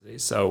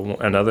universities. So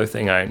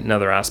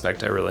another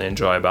aspect I really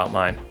enjoy about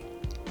my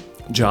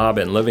job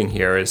and living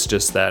here is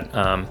just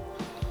that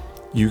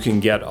you can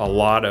get a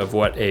lot of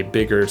what a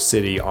bigger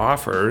city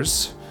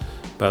offers,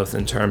 both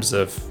in terms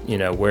of,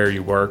 where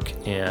you work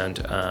and,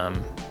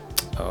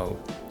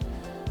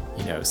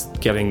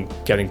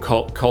 getting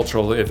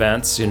cultural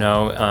events,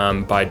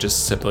 by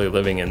just simply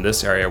living in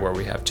this area where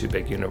we have two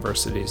big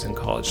universities and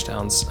college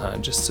towns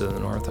just to the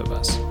north of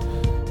us.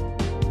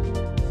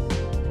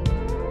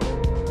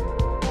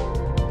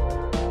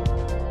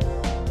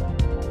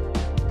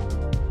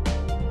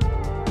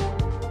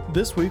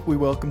 This week, we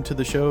welcome to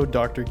the show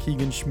Dr.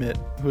 Keegan Schmidt,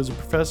 who is a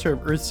professor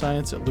of earth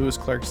science at Lewis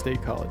Clark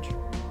State College.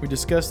 We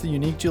discuss the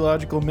unique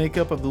geological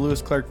makeup of the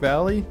Lewis Clark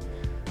Valley,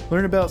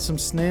 learn about some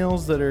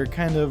snails that are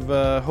kind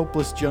of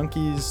hopeless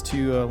junkies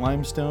to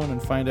limestone,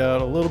 and find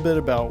out a little bit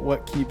about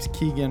what keeps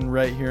Keegan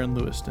right here in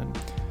Lewiston.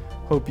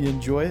 Hope you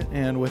enjoy it,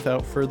 and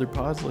without further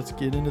pause, let's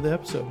get into the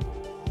episode.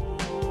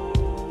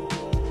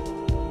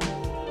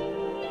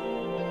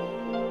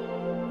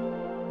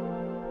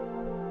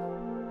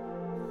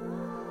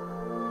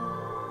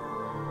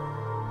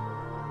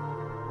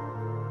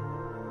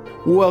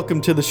 Welcome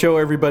to the show,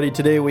 everybody.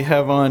 Today we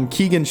have on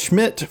Keegan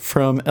Schmidt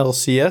from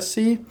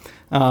LCSC.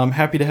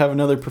 Happy to have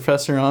another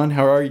professor on.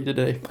 How are you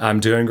today? I'm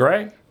doing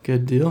great.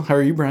 Good deal. How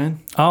are you, Brian?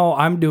 Oh,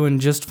 I'm doing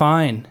just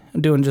fine.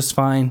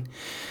 The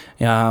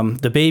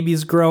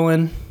baby's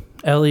growing.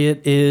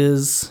 Elliot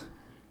is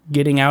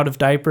getting out of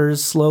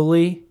diapers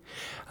slowly.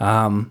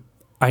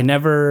 I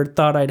never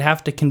thought I'd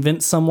have to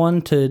convince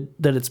someone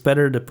that it's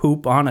better to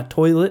poop on a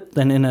toilet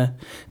than in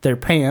their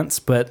pants,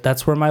 but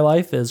that's where my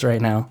life is right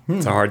now.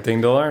 It's a hard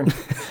thing to learn.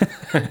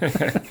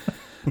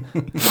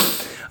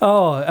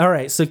 Oh, all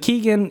right. So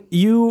Keegan,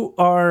 you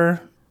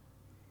are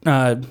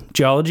a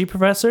geology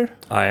professor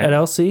at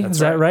LC. That's is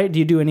that right. right? Do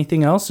you do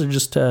anything else, or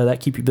just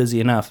that keep you busy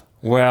enough?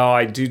 Well,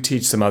 I do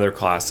teach some other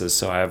classes.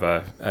 So I have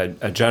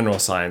a general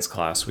science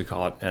class. We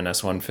call it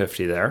NS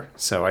 150 there.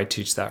 So I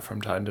teach that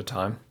from time to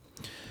time.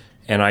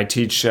 And I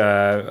teach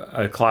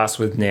a class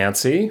with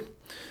Nancy.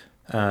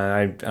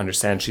 I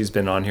understand she's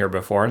been on here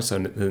before, so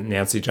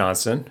Nancy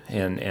Johnston,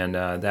 and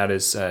that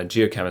is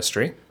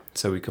geochemistry.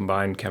 So we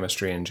combine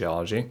chemistry and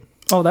geology.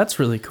 Oh, that's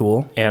really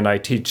cool. And I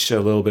teach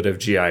a little bit of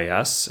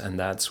GIS, and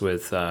that's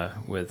with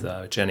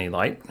Jenny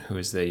Light, who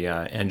is the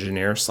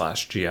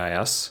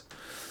engineer/GIS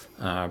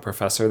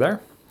professor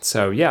there.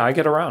 So yeah, I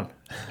get around.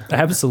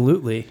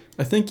 Absolutely.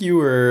 I think you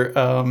were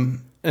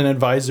an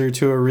advisor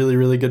to a really,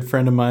 really good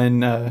friend of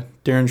mine,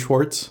 Darren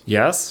Schwartz.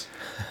 Yes.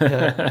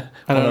 Yeah.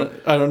 I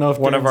don't know if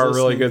one of Darren's our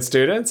really listening. good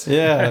students.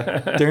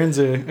 Yeah, Darren's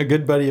a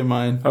good buddy of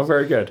mine. Oh,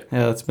 very good.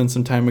 Yeah, it's been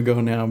some time ago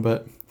now,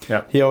 but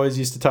Yep. he always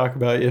used to talk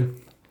about you.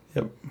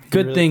 Yep.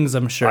 Good things,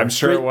 I'm sure. I'm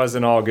sure it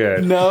wasn't all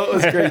good. No, it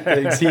was great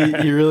things.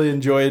 He really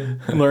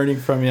enjoyed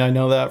learning from you. I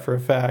know that for a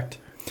fact.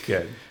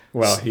 Good.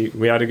 Well,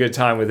 we had a good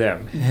time with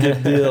him.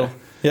 Good deal.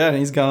 Yeah, and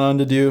he's gone on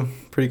to do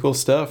pretty cool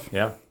stuff.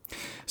 Yeah.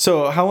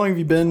 So how long have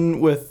you been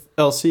with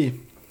LC?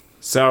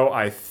 So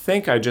I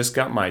think I just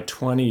got my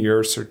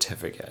 20-year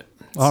certificate.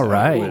 All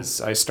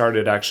right. I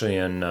started actually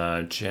in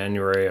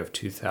January of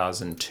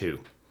 2002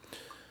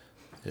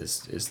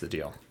 is the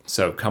deal.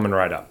 So coming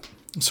right up.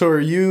 So are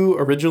you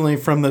originally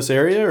from this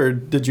area, or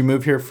did you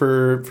move here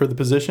for the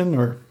position?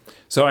 Or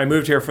So I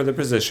moved here for the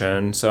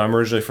position. So I'm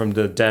originally from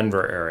the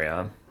Denver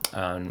area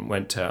and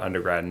went to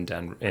undergrad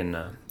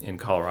in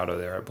Colorado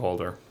there at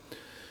Boulder.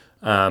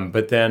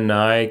 But then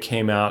I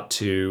came out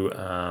to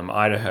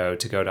Idaho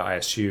to go to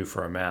ISU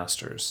for a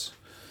master's.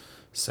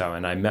 So,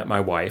 and I met my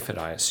wife at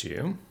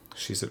ISU.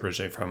 She's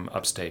originally from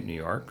upstate New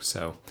York.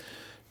 So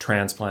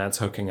transplants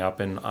hooking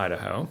up in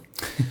Idaho.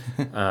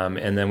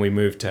 And then we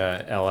moved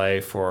to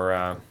LA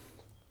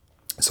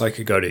so I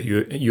could go to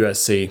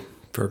USC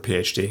for a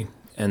PhD.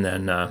 And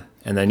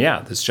then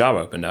yeah, this job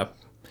opened up.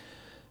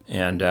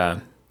 And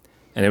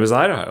it was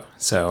Idaho.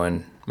 So,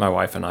 and my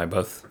wife and I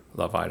both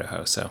love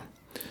Idaho. So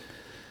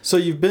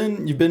you've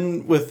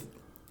been with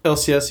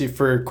LCSC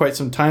for quite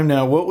some time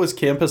now. What was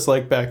campus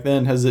like back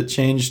then? Has it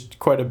changed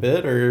quite a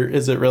bit, or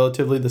is it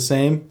relatively the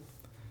same?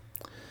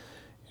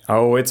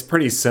 Oh, it's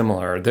pretty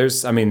similar.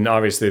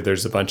 Obviously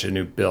there's a bunch of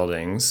new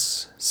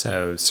buildings,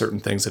 so certain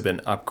things have been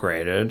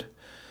upgraded.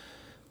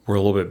 We're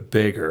a little bit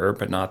bigger,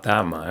 but not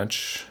that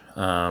much.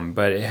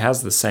 But it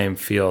has the same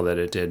feel that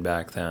it did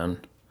back then.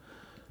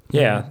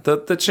 Yeah,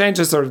 the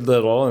changes are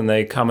little, and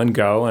they come and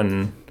go,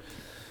 and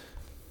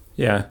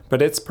yeah,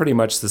 but it's pretty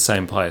much the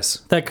same place.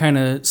 That kind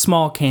of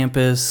small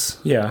campus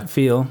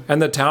feel.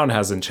 And the town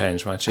hasn't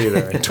changed much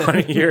either in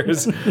 20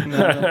 years.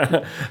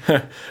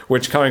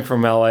 Which, coming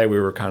from LA, we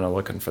were kind of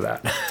looking for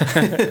that.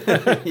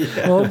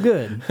 Yeah. Well,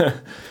 good.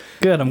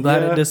 Good. I'm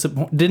glad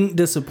it didn't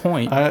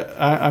disappoint.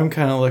 I'm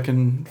kind of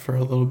looking for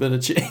a little bit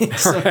of change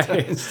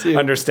sometimes too.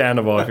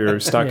 Understandable if you're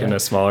stuck in a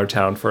smaller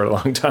town for a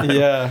long time.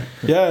 Yeah,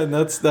 and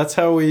that's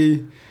how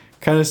we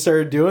kind of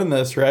started doing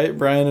this, right?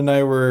 Brian and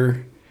I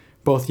were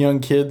both young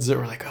kids that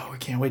were like, oh, we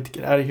can't wait to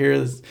get out of here.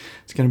 It's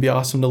going to be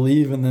awesome to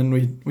leave. And then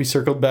we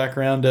circled back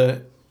around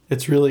to,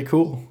 it's really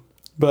cool.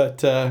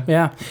 But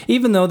Yeah.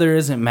 Even though there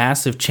isn't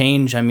massive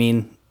change, I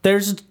mean,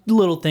 there's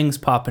little things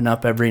popping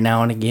up every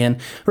now and again.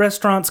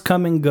 Restaurants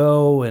come and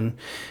go and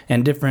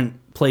different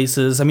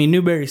places. I mean,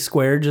 Newberry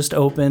Square just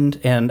opened,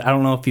 and I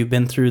don't know if you've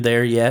been through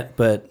there yet,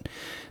 but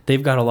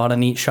they've got a lot of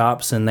neat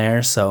shops in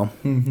there. So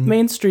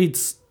Main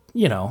Street's,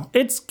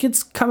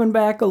 it's coming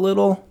back a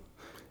little,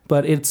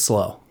 but it's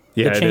slow.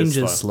 Yeah, the change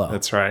is slow.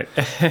 That's right.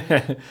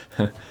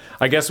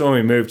 I guess when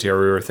we moved here,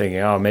 we were thinking,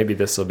 oh, maybe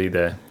this will be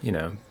the,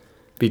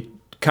 be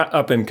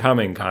up and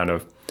coming kind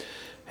of.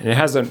 And it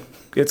hasn't.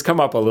 It's come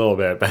up a little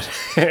bit, but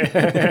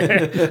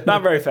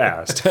not very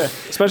fast,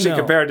 especially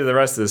compared to the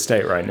rest of the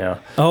state right now.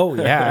 Oh,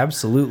 yeah,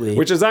 absolutely.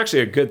 Which is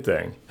actually a good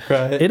thing.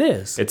 right. It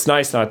is. It's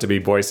nice not to be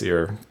Boise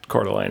or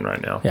Coeur d'Alene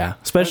right now. Yeah,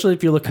 especially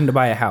if you're looking to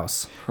buy a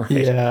house. Right.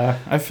 Yeah,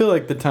 I feel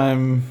like the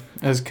time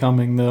is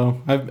coming, though,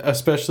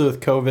 especially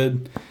with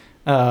COVID.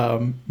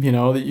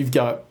 That you've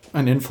got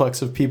an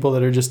influx of people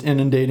that are just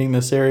inundating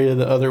this area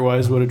that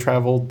otherwise would have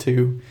traveled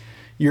to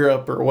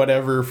Europe or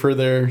whatever for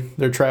their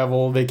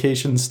travel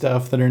vacation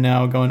stuff that are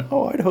now going,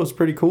 oh, Idaho's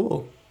pretty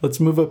cool. Let's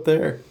move up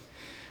there.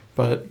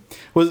 But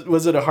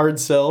was it a hard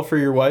sell for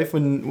your wife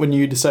when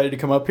you decided to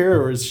come up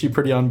here, or is she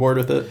pretty on board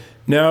with it?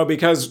 No,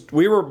 because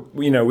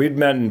we'd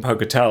met in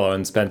Pocatello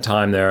and spent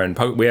time there, and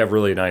we have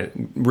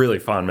really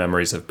fond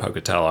memories of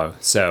Pocatello.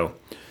 So,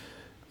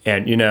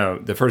 and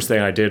the first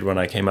thing I did when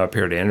I came up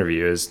here to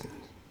interview is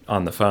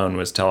on the phone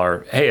was tell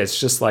her, hey, it's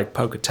just like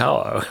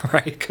Pocatello,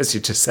 right? Because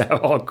you just have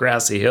all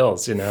grassy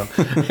hills,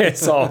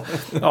 it's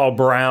all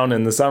brown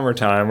in the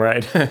summertime,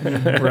 right?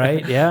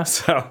 Right, yeah.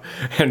 So,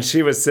 and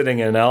she was sitting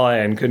in LA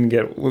and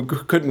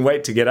couldn't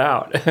wait to get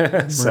out.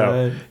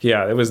 So, right.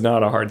 Yeah, it was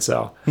not a hard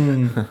sell.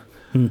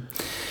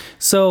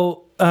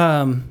 So,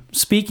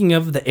 speaking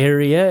of the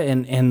area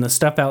and the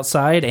stuff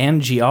outside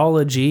and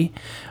geology,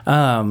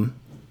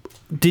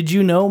 did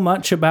you know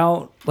much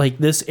about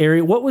this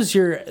area? What was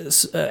your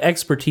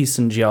expertise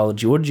in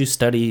geology? What did you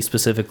study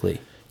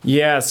specifically?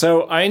 Yeah,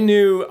 so I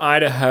knew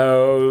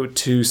Idaho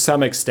to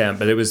some extent,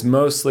 but it was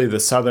mostly the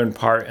southern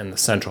part and the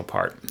central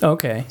part.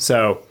 Okay.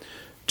 So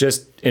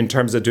just in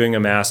terms of doing a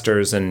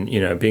master's and,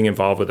 being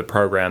involved with a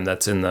program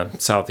that's in the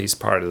southeast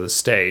part of the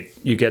state,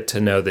 you get to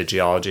know the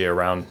geology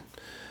around,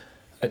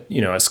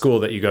 a school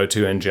that you go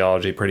to in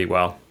geology pretty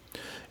well.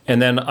 And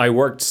then I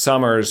worked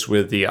summers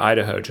with the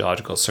Idaho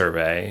Geological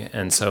Survey,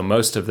 and so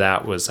most of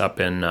that was up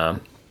in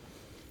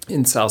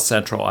south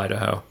central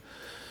Idaho,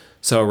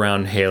 so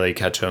around Haley,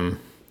 Ketchum,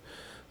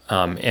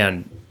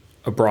 and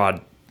a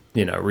broad,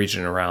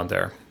 region around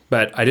there.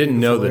 But I didn't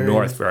know the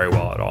north very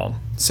well at all.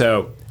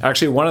 So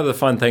actually, one of the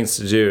fun things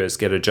to do is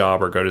get a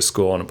job or go to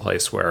school in a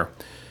place where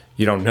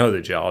you don't know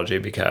the geology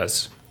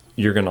because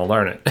you're going to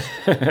learn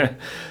it.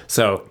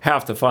 So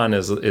half the fun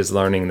is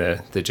learning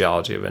the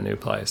geology of a new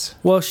place.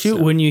 Well, shoot,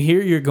 when you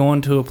hear you're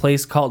going to a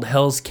place called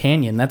Hell's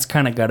Canyon, that's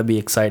kind of got to be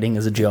exciting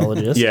as a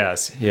geologist.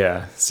 Yes,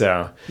 yeah.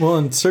 So well,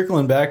 and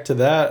circling back to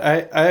that,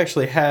 I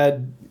actually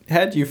had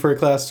you for a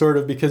class sort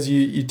of because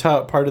you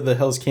taught part of the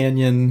Hell's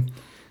Canyon.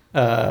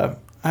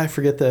 I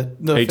forget the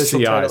official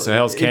HCI, title. so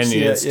Hell's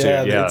Canyon Institute.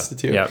 Yeah, the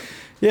Institute. Yeah.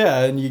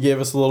 Yeah, and you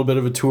gave us a little bit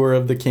of a tour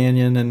of the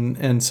canyon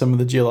and some of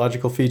the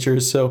geological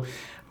features. So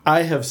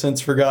I have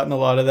since forgotten a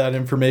lot of that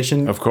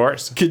information. Of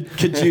course. Could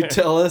you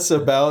tell us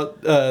about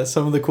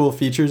some of the cool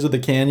features of the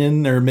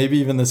canyon, or maybe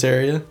even this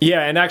area?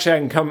 Yeah, and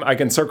actually I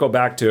can circle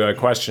back to a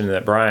question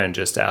that Brian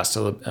just asked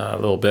a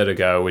little bit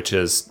ago, which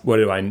is what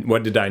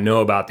did I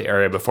know about the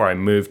area before I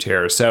moved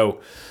here? So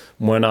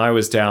when I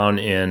was down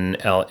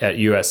at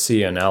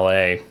USC in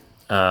LA,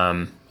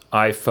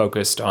 I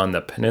focused on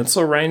the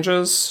Peninsula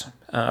Ranges,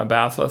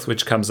 batholith,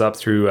 which comes up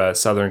through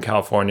Southern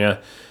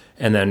California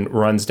and then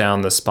runs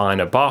down the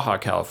spine of Baja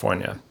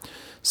California.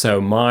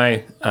 So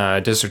my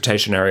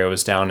dissertation area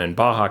was down in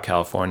Baja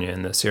California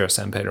in the Sierra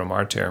San Pedro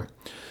Martir.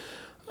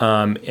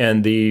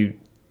 And the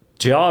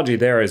geology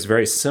there is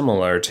very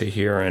similar to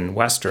here in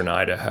western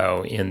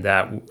Idaho in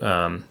that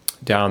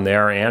down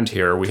there and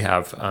here we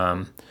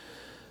have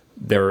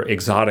there are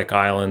exotic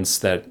islands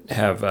that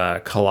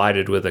have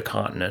collided with the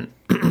continent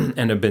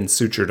and have been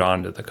sutured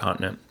onto the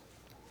continent.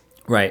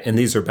 Right, and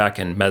these are back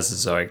in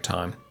Mesozoic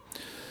time.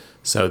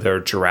 So they're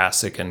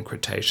Jurassic and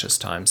Cretaceous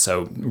time,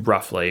 so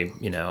roughly,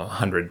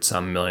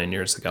 100-some million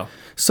years ago.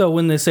 So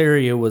when this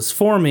area was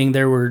forming,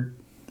 there were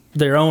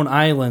their own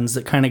islands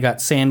that kind of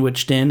got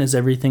sandwiched in as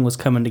everything was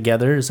coming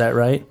together. Is that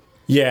right?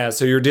 Yeah,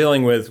 so you're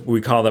dealing with,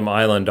 we call them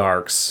island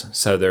arcs.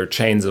 So they're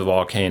chains of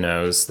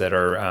volcanoes that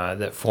are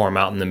that form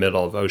out in the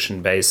middle of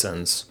ocean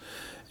basins.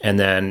 And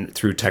then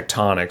through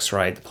tectonics,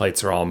 right, the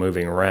plates are all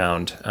moving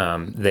around.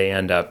 They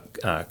end up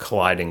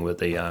colliding with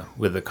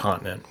the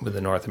continent, with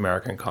the North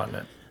American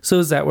continent. So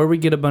is that where we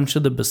get a bunch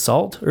of the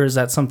basalt, or is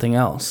that something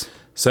else?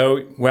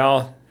 So,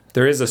 well,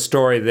 there is a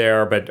story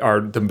there, but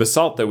the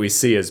basalt that we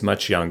see is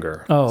much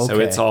younger. Oh, okay. So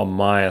it's all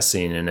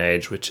Miocene in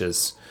age, which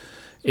is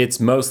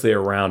It's mostly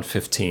around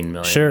 15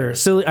 million. Sure.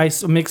 years. Silly.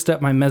 Mixed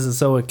up my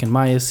Mesozoic and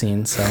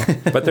Miocene. So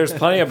But there's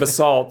plenty of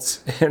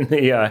basalts in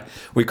the.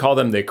 We call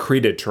them the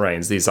accreted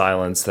terrains. These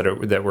islands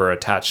that were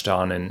attached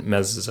on in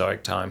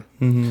Mesozoic time.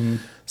 Mm-hmm.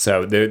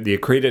 So the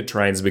accreted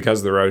terrains,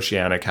 because they're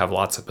oceanic, have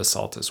lots of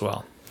basalt as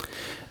well.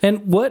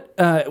 and what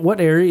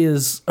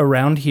areas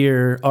around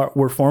here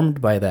were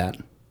formed by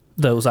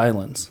those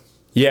islands?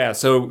 Yeah,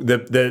 so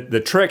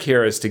the trick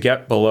here is to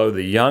get below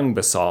the young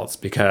basalts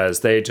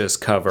because they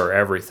just cover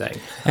everything.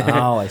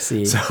 Oh, I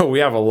see. So we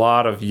have a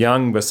lot of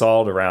young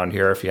basalt around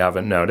here, if you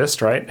haven't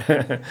noticed, right?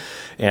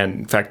 And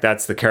in fact,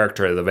 that's the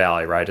character of the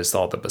valley, right? Is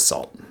all the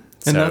basalt.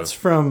 And that's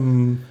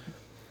from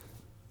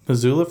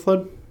Missoula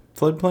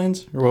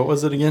floodplains, or what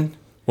was it again?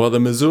 Well,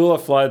 the Missoula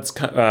floods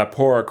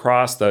pour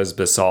across those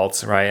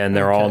basalts, right? And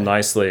they're all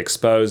nicely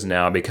exposed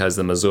now because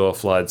the Missoula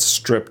floods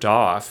stripped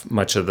off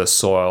much of the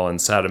soil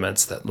and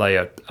sediments that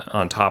lay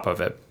on top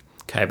of it.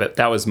 Okay, but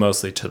that was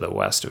mostly to the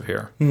west of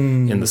here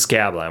in the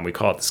Scabland. We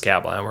call it the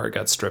Scabland where it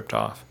got stripped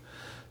off.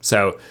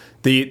 So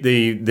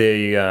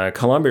the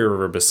Columbia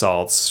River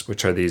basalts,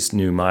 which are these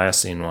new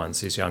Miocene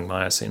ones, these young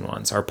Miocene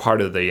ones, are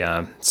part of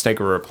the Snake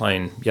River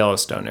Plain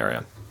Yellowstone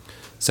area.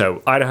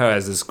 So Idaho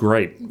has this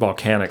great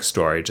volcanic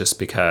story just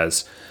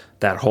because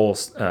that whole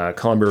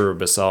Columbia River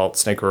basalt,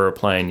 Snake River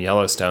Plain,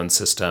 Yellowstone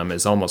system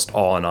is almost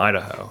all in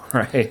Idaho,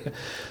 right?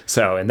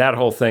 So, and that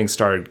whole thing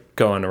started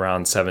going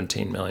around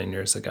 17 million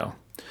years ago.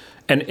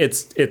 And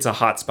it's a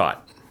hot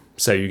spot.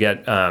 So you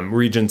get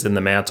regions in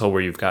the mantle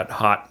where you've got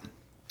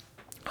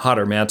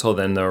hotter mantle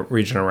than the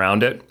region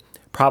around it,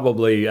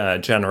 probably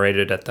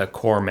generated at the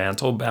core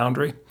mantle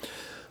boundary.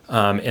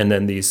 And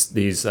then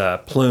these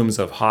plumes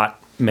of hot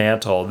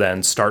mantle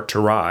then start to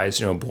rise,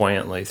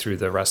 buoyantly through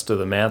the rest of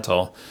the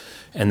mantle.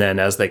 And then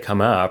as they come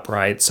up,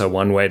 right, so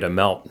one way to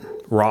melt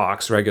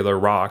rocks, regular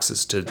rocks,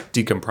 is to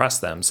decompress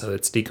them. So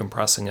it's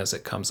decompressing as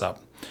it comes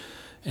up.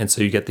 And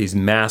so you get these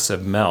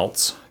massive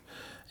melts.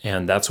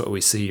 And that's what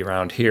we see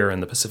around here in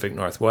the Pacific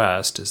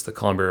Northwest is the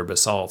Columbia River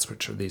basalts,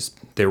 which are the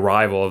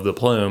arrival of the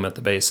plume at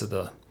the base of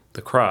the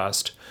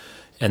crust.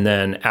 And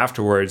then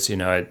afterwards,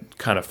 it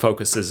kind of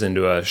focuses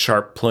into a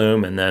sharp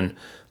plume, and then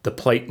the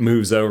plate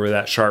moves over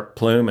that sharp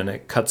plume and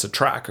it cuts a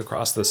track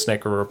across the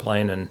Snake River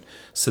Plain and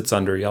sits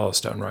under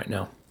Yellowstone right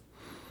now.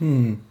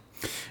 And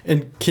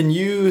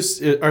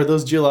are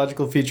those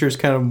geological features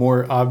kind of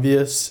more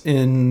obvious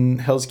in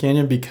Hell's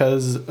Canyon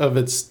because of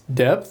its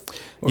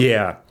depth?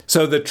 Yeah.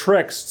 So the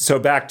tricks, so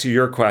back to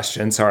your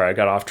question. Sorry, I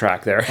got off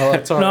track there. Oh,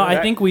 that's all No, right.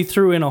 I think we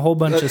threw in a whole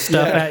bunch of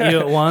stuff at you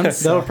at once.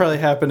 That'll probably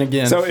happen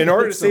again. So in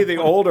order to see the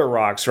older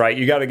rocks, right,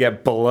 you got to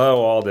get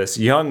below all this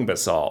young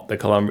basalt.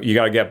 You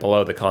got to get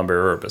below the Columbia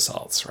River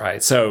basalts,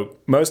 right? So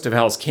most of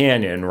Hell's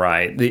Canyon,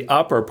 right, the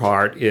upper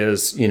part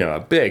is,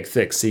 a big,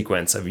 thick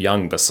sequence of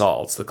young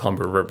basalts, the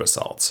Columbia River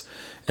basalts.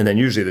 And then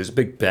usually there's a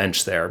big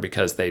bench there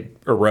because they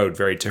erode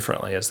very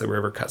differently as the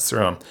river cuts through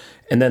them.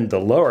 And then the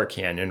lower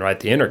canyon, right,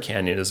 the inner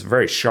canyon is a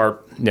very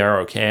sharp,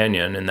 narrow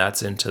canyon, and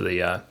that's into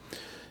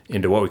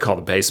what we call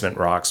the basement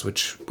rocks,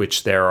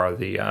 which there are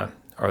these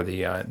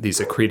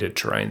accreted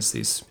terrains,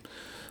 these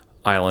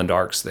island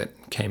arcs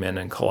that came in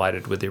and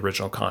collided with the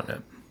original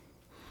continent.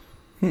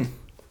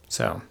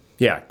 So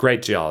yeah,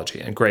 great geology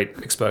and great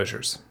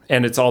exposures,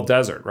 and it's all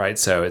desert, right?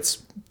 So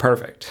it's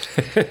perfect.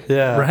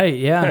 Yeah. Right,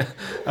 yeah.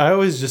 I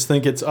always just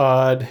think it's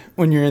odd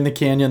when you're in the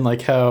canyon,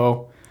 like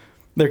how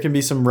there can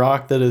be some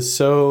rock that is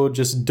so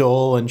just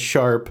dull and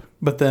sharp,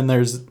 but then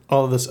there's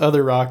all of this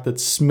other rock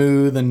that's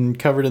smooth and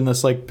covered in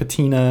this like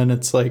patina, and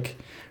it's like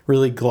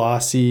really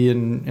glossy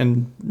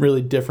and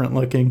really different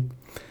looking.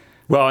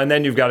 Well, and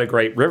then you've got a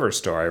great river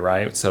story,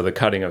 right? So the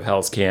cutting of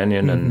Hell's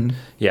Canyon, and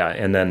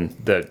and then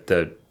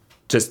the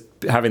just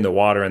having the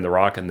water and the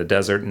rock and the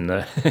desert and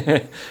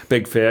the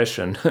big fish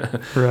and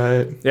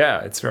Right.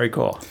 yeah, it's very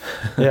cool.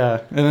 Yeah,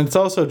 and it's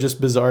also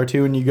just bizarre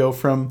too when you go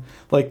from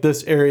like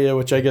this area,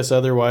 which I guess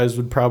otherwise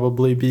would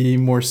probably be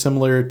more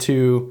similar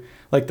to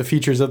like the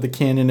features of the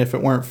canyon if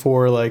it weren't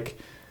for like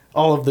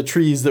all of the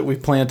trees that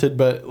we've planted.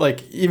 But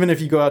like even if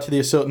you go out to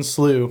the Asotin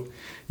Slough,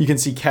 you can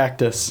see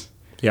cactus.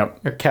 Yep.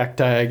 Or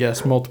cacti, I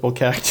guess, multiple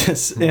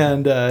cactus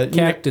and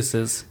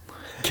Cactuses.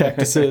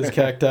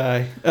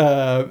 Cacti.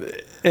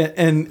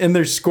 And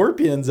there's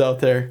scorpions out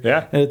there.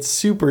 Yeah. And it's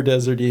super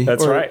deserty.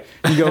 That's right.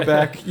 you go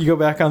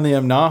back on the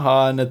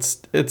Amnaha and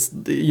it's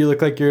you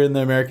look like you're in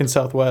the American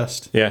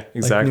Southwest. Yeah,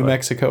 exactly. Like New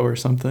Mexico or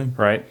something.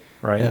 Right.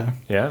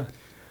 Yeah.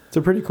 It's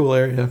a pretty cool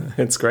area.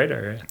 It's a great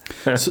area.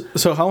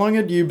 So how long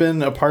had you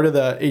been a part of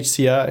the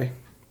HCI?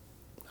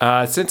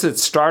 Since it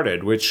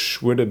started,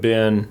 which would have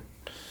been,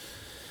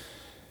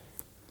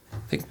 I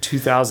think,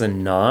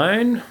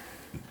 2009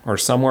 or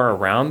somewhere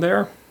around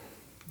there.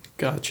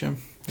 Gotcha.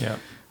 Yeah.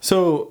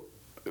 So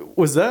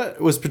was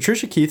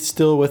Patricia Keith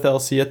still with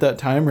LC at that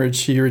time, or had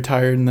she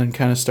retired and then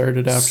kind of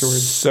started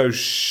afterwards? So,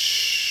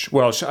 she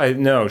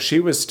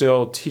was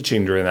still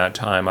teaching during that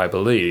time, I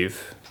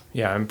believe.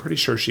 Yeah, I'm pretty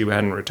sure she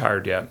hadn't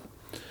retired yet.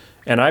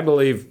 And I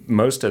believe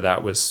most of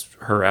that was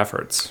her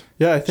efforts.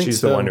 Yeah, I think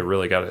she's so. the one who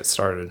really got it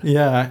started.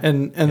 Yeah,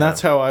 and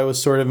that's how I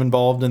was sort of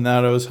involved in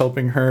that. I was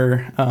helping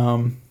her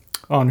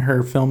on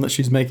her film that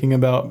she's making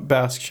about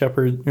Basque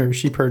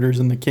sheep herders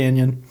in the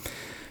canyon.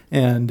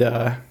 And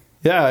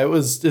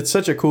it's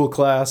such a cool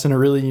class and a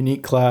really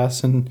unique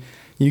class, and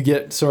you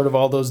get sort of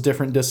all those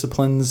different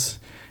disciplines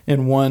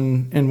in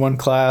one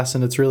class,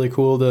 and it's really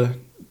cool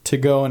to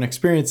go and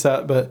experience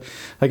that. But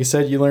like I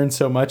said, you learn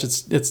so much.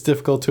 It's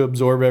difficult to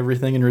absorb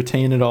everything and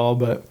retain it all,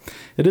 but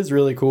it is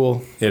really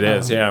cool. It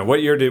is, yeah.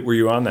 What year were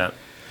you on that?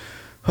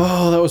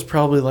 Oh, that was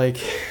probably like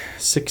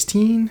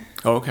 16.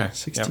 Oh, okay.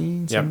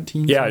 16, yep.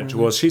 17. Yeah,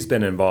 well, she's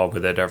been involved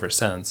with it ever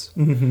since.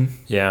 Mm-hmm.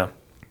 Yeah.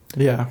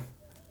 Yeah.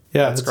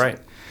 That's great.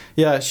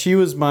 Yeah, she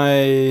was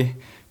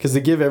because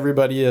they give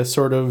everybody a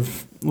sort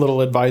of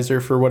little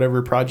advisor for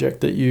whatever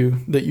project that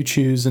you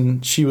choose,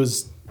 and she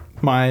was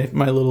my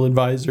little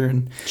advisor.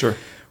 And sure,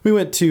 we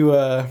went to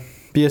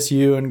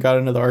BSU and got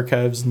into the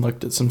archives and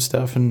looked at some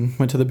stuff and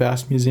went to the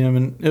Basque Museum,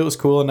 and it was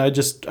cool. And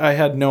I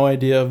had no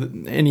idea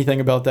of anything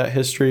about that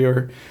history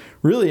or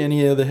really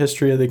any of the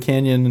history of the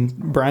canyon. And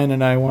Brian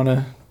and I want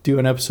to do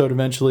an episode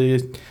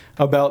eventually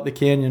about the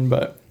canyon,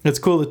 but it's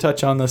cool to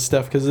touch on this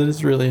stuff because it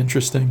is really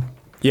interesting.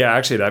 Yeah,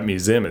 actually, that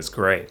museum is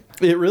great.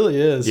 It really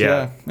is,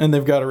 yeah. And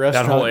they've got a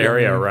restaurant. That whole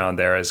area around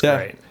there is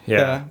great.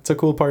 Yeah, it's a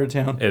cool part of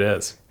town. It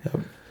is.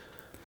 Yep.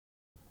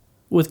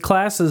 With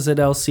classes at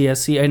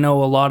LCSC, I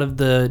know a lot of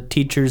the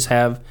teachers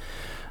have,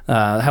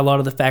 a lot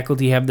of the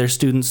faculty have their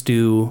students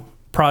do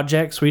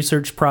projects,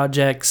 research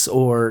projects,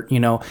 or,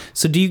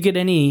 so do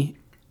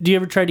you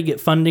ever try to get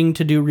funding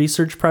to do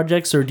research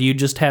projects, or do you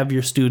just have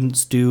your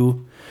students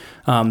do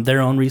their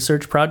own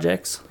research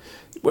projects?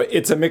 Well,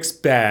 it's a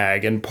mixed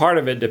bag, and part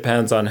of it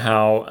depends on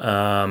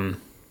how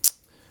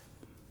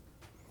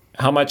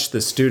much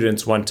the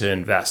students want to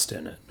invest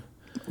in it.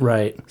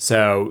 Right.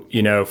 So,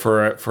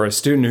 for a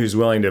student who's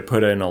willing to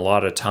put in a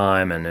lot of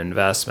time and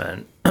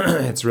investment,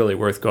 it's really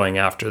worth going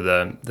after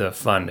the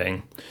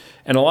funding.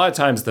 And a lot of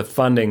times the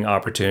funding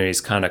opportunities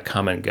kind of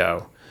come and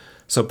go.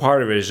 So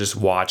part of it is just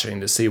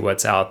watching to see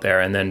what's out there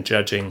and then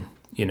judging,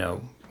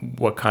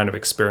 what kind of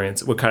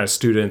experience, what kind of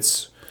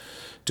students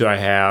do I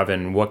have,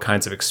 and what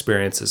kinds of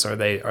experiences are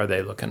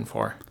they looking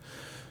for?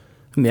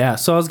 Yeah,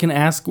 so I was going to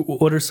ask,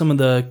 what are some of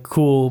the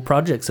cool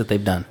projects that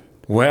they've done?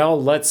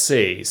 Well, let's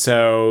see.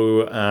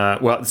 So,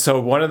 so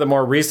one of the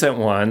more recent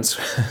ones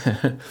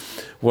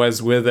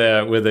was with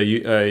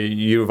a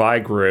U of I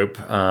group,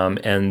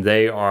 and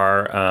they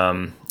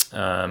are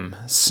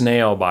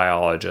snail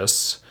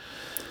biologists.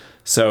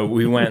 So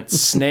we went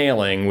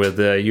snailing with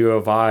the U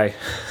of I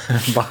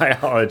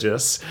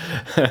biologists.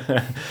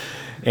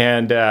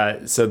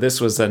 And so this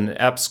was an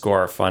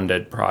EPSCoR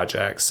funded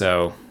project.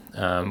 So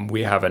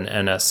we have an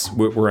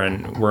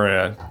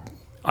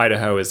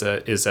Idaho is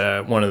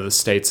one of the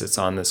states that's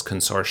on this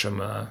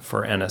consortium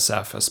for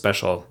NSF, a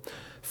special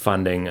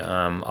funding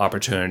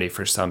opportunity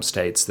for some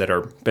states that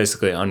are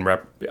basically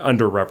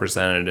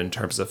underrepresented in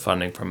terms of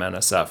funding from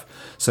NSF.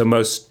 So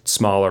most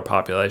smaller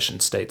population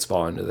states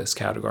fall into this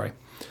category.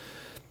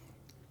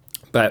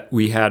 But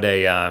we had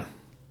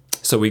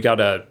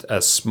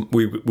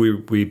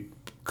we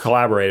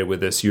collaborated with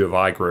this U of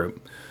I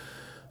group,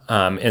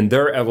 and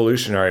they're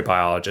evolutionary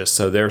biologists,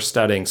 so they're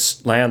studying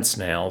land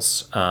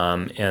snails,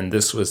 and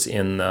this was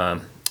in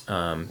the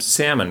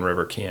Salmon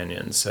River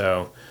Canyon,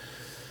 so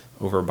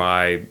over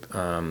by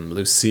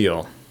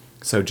Lucille,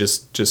 so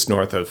just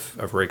north of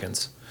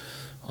Riggins,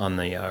 on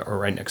the or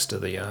right next to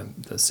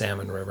the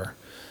Salmon River.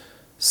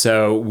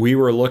 So we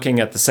were looking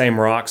at the same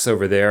rocks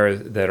over there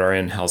that are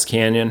in Hell's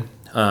Canyon,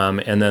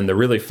 and then the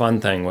really fun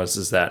thing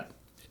was that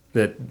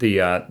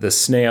the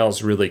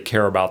snails really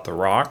care about the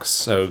rocks.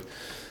 So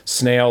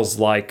snails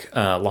like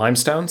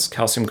limestones,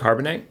 calcium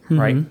carbonate, mm-hmm.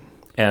 right?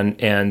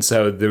 And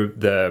so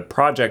the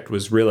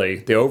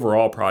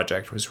overall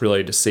project was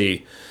really to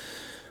see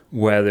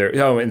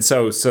whether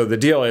so the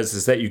deal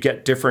is that you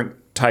get different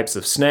types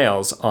of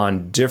snails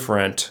on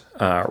different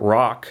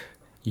rock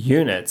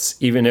units,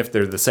 even if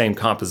they're the same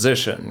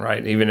composition,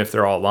 right? Even if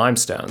they're all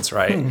limestones,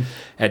 right?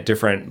 At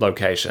different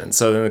locations.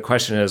 So then the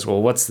question is,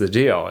 well, what's the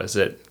deal? Is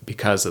it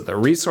because of the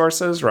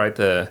resources, right?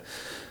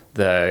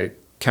 The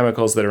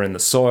chemicals that are in the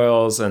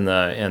soils and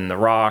the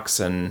rocks,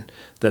 and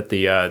that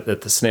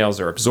the snails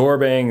are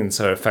absorbing, and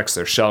so it affects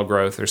their shell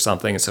growth or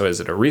something. So is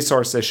it a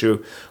resource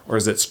issue, or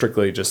is it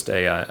strictly just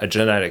a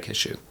genetic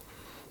issue?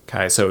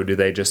 Okay, so do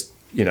they just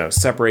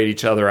separate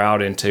each other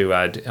out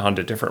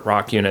onto different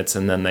rock units,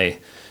 and then they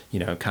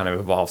kind of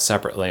evolve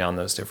separately on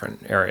those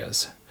different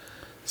areas?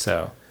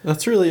 So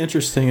that's really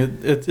interesting.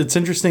 It's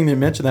interesting that you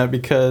mention that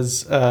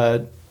because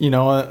on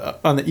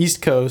the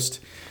East Coast,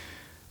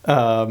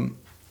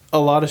 a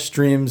lot of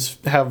streams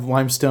have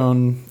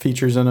limestone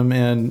features in them,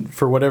 and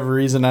for whatever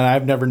reason, and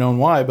I've never known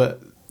why,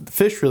 but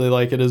fish really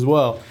like it as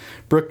well.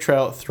 Brook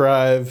trout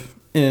thrive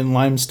in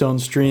limestone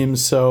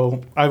streams,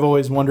 so I've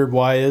always wondered,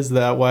 why is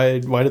that? Why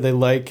do they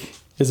like?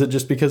 Is it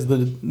just because the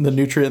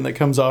nutrient that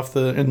comes off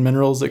and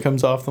minerals that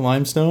comes off the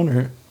limestone,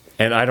 or?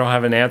 And I don't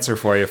have an answer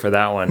for you for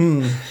that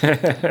one.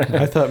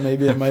 I thought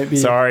maybe it might be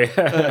Sorry.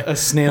 a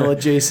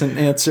snail-adjacent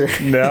answer.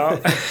 No.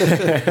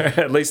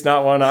 At least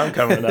not one I'm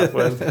coming up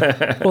with.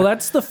 Well,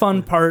 that's the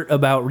fun part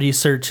about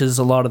research is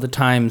a lot of the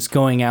times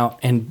going out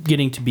and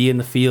getting to be in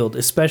the field,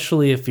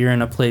 especially if you're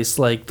in a place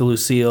like the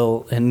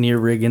Lucille and near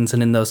Riggins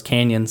and in those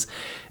canyons.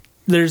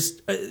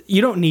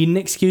 You don't need an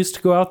excuse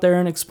to go out there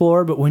and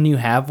explore, but when you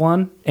have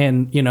one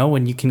and,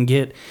 when you can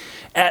get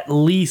at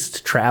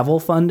least travel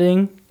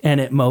funding and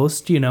at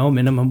most,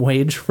 minimum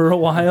wage for a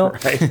while.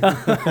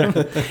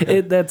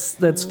 That's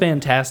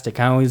fantastic.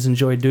 I always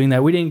enjoyed doing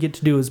that. We didn't get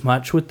to do as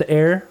much with the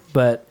air,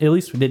 but at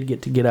least we did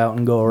get to get out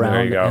and go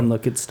around and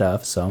look at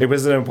stuff. So it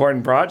was an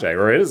important project,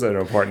 or it is an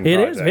important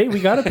project. It is. Hey,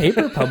 we got a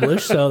paper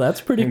published, so that's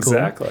pretty cool.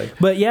 Exactly.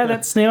 But yeah,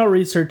 that snail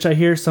research, I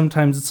hear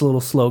sometimes it's a little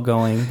slow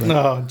going. But.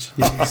 Oh,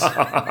 jeez.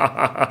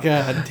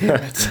 God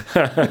damn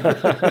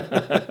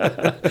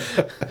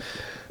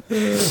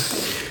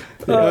it.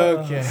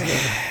 Okay.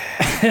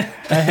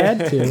 I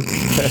had to.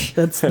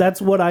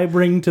 That's what I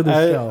bring to the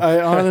show.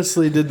 I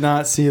honestly did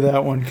not see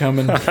that one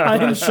coming.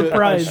 I'm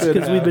surprised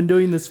because we've been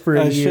doing this for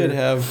a year. I should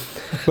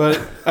have,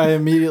 but I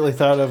immediately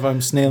thought of I'm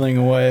snailing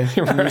away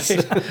when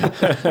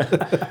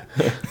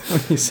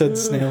you said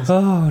snails.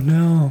 Oh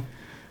no.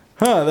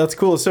 Huh, that's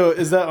cool. So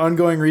is that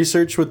ongoing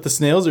research with the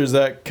snails, or is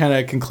that kind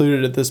of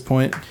concluded at this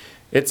point?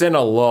 It's in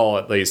a lull,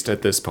 at least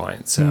at this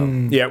point. So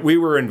yeah, we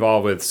were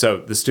involved with. So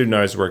the student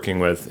I was working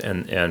with,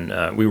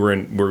 and we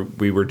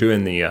were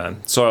doing the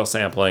soil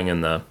sampling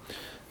and the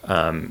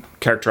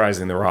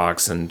characterizing the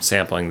rocks and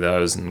sampling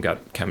those, and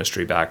got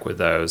chemistry back with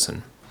those,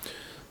 and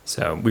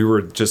so we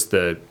were just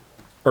the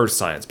earth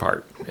science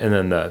part, and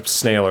then the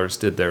snailers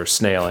did their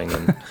snailing.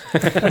 And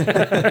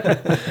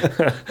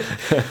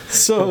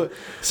so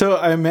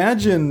I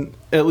imagine,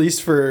 at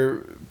least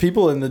for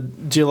people in the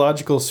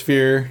geological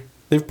sphere,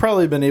 they've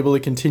probably been able to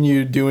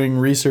continue doing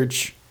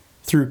research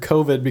through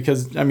COVID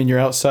because, you're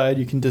outside,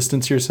 you can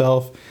distance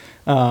yourself.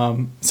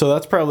 So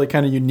that's probably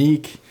kind of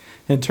unique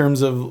in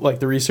terms of like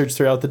the research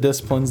throughout the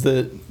disciplines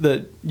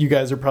that you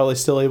guys are probably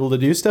still able to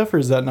do stuff, or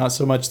is that not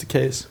so much the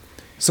case?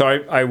 So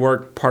I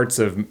work parts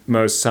of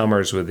most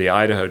summers with the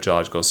Idaho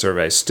Geological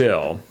Survey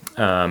still,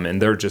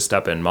 and they're just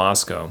up in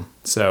Moscow.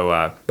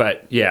 So,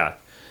 but yeah,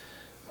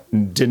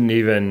 didn't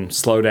even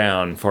slow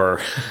down for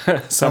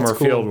summer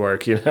field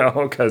work,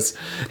 because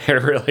it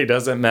really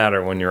doesn't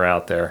matter when you're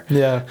out there.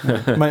 Yeah,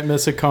 might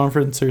miss a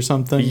conference or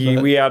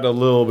something. We had a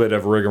little bit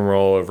of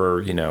rigmarole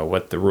over,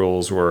 what the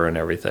rules were and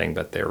everything,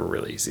 but they were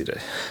really easy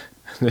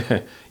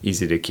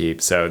to keep.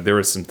 So there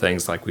were some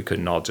things like we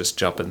couldn't all just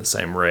jump in the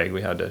same rig.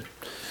 We had to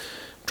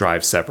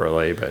drive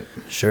separately, but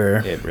sure,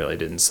 it really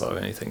didn't slow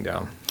anything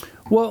down.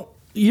 Well,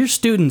 your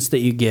students that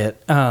you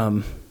get,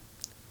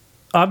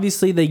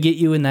 obviously they get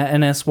you in that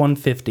NS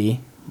 150,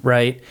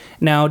 right?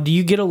 Now, do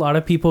you get a lot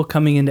of people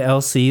coming into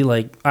LC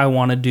like, I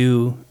want to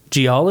do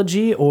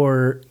geology,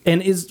 what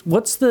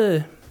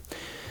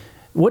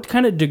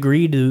kind of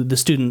degree do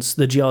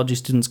the geology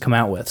students come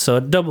out with? So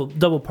a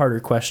double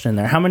parter question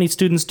there. How many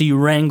students do you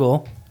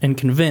wrangle and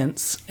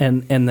convince,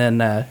 and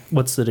then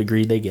what's the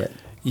degree they get?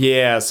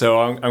 Yeah, so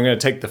I'm going to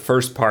take the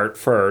first part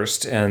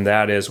first, and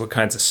that is what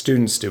kinds of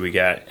students do we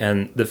get?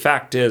 And the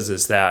fact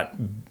is that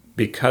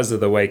because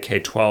of the way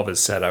K-12 is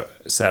set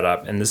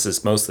up, and this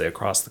is mostly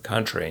across the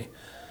country,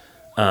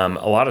 a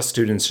lot of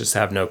students just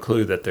have no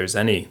clue that there's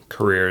any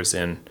careers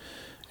in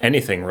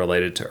anything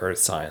related to earth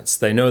science.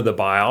 They know the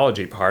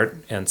biology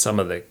part and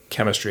some of the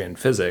chemistry and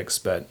physics,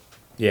 but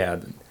yeah,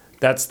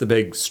 that's the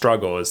big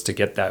struggle, is to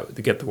get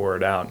the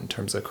word out in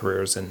terms of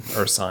careers in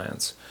earth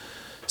science.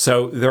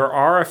 So there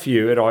are a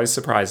few. It always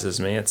surprises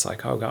me. It's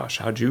like, oh gosh,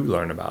 how'd you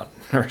learn about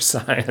earth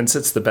science?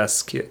 It's the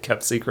best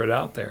kept secret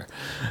out there.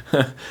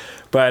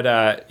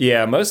 But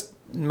yeah,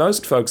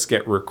 most folks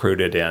get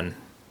recruited in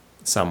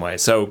some way.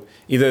 So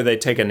either they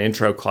take an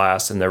intro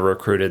class and they're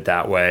recruited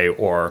that way,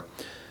 or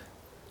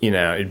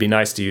it'd be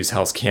nice to use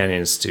Hell's Canyon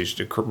Institute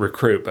to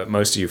recruit, but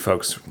most of you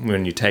folks,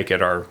 when you take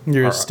it,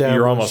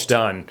 you're almost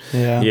done.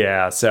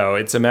 Yeah. So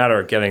it's a matter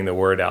of getting the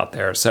word out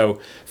there. So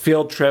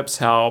field trips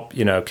help.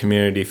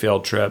 Community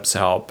field trips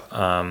help.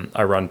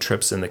 I run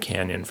trips in the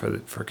canyon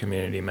for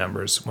community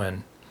members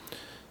when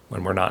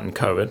we're not in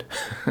COVID.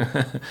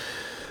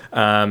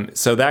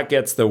 So that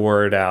gets the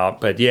word out.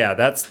 But yeah,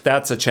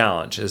 that's a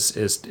challenge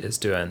is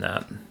doing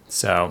that.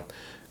 So,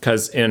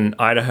 because in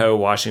Idaho,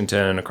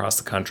 Washington, and across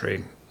the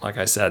country, like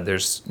I said,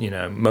 there's,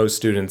 most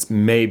students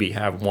maybe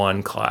have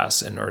one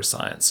class in earth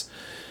science.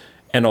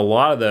 And a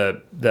lot of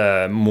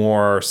the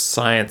more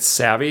science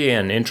savvy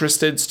and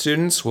interested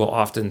students will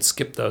often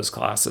skip those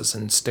classes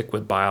and stick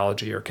with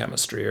biology or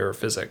chemistry or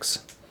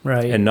physics.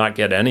 Right. And not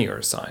get any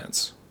earth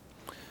science.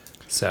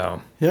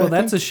 So. Yeah, well,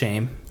 that's a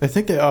shame. I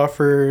think they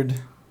offered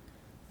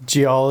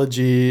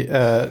geology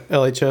at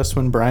LHS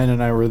when Brian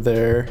and I were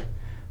there.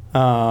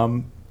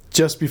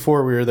 Just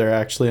before we were there,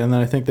 actually, and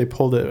then I think they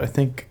pulled it. I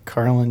think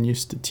Carlin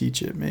used to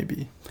teach it,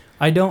 maybe.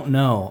 I don't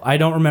know. I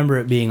don't remember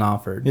it being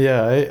offered.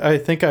 Yeah, I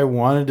think I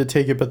wanted to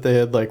take it, but they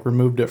had like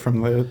removed it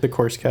from the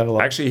course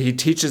catalog. Actually, he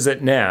teaches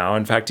it now.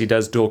 In fact, he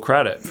does dual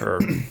credit for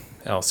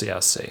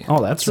LCSC.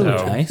 Oh, that's really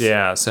nice.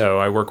 Yeah, so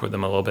I work with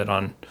him a little bit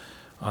on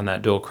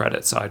that dual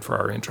credit side for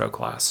our intro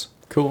class.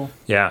 Cool.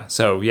 Yeah,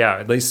 so yeah,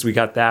 at least we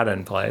got that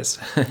in place.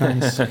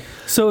 Nice.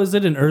 So is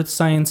it an earth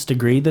science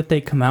degree that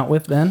they come out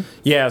with then?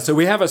 Yeah, so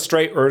we have a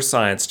straight earth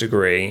science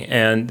degree,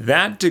 and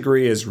that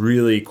degree is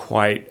really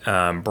quite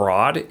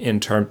broad in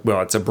terms.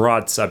 Well, it's a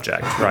broad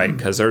subject, right?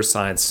 Because earth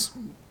science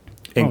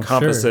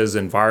encompasses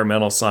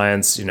environmental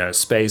science,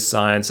 space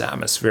science,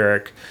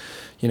 atmospheric.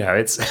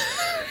 It's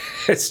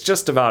it's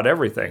just about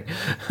everything.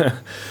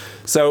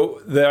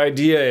 So the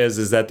idea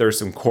is that there's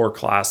some core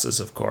classes,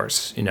 of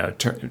course,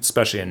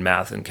 especially in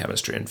math and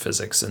chemistry and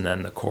physics, and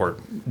then the core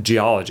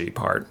geology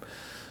part,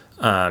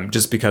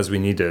 just because we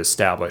need to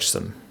establish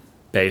some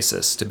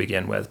basis to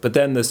begin with. But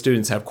then the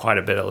students have quite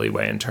a bit of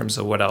leeway in terms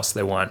of what else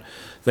they want.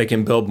 They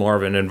can build more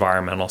of an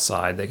environmental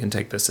side. They can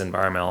take this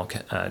environmental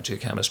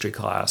geochemistry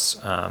class,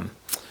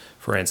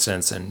 for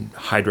instance, and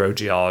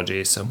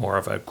hydrogeology, so more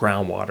of a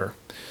groundwater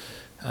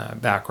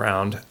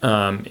background.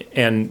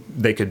 And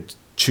they could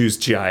choose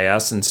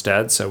GIS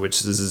instead,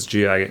 which is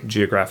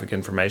Geographic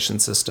Information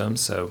System.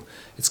 So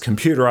it's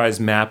computerized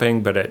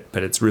mapping, but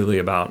it's really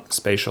about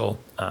spatial,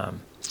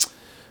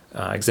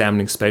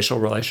 examining spatial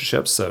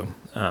relationships. So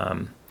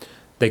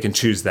they can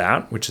choose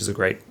that, which is a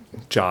great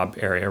job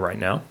area right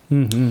now.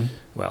 Mm-hmm.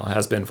 Well, it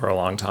has been for a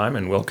long time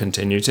and will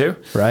continue to.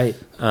 Right.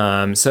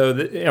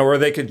 Or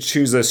they could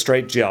choose a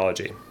straight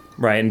geology,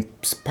 right? And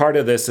part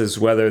of this is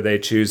whether they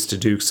choose to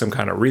do some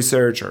kind of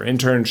research or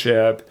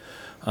internship.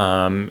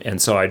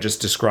 And so I just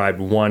described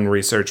one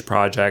research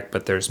project,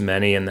 but there's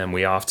many, and then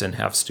we often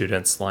have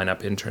students line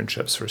up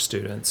internships for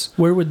students.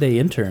 Where would they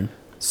intern?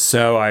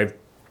 So I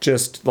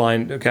just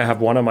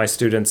have one of my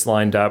students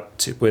lined up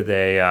with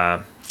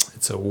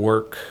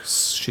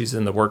she's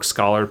in the Work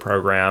Scholar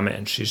program,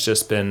 and she's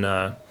just been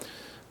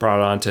brought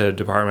on to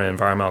Department of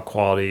Environmental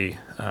Quality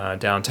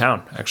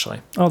downtown,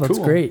 actually. Oh, that's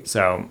Cool. great.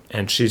 So,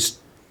 and she's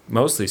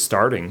mostly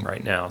starting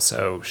right now,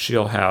 so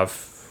she'll have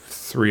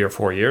 3 or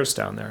 4 years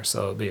down there,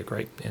 so it'll be a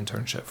great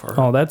internship for her.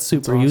 Oh, that's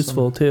super awesome.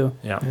 useful too.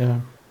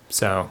 Yeah.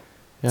 So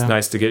it's Yeah.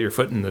 nice to get your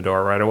foot in the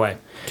door right away.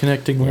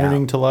 Connecting Yeah.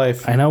 learning to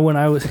life. I know when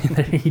I was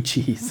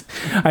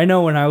I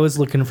know when I was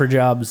looking for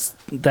jobs,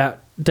 that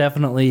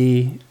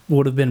definitely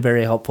would have been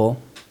very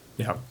helpful.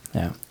 Yeah.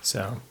 Yeah.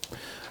 So,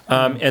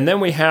 and then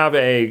we have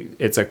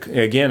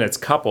it's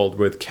coupled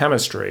with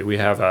chemistry. We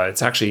have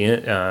it's actually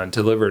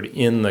delivered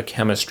in the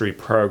chemistry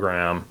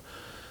program,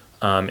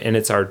 and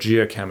it's our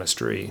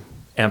geochemistry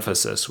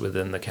emphasis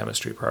within the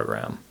chemistry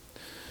program.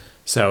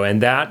 So, and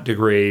that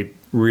degree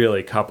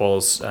really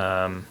couples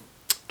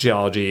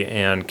geology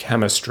and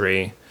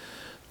chemistry.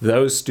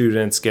 Those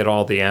students get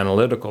all the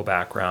analytical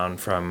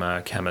background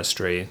from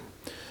chemistry.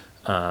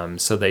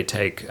 So they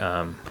take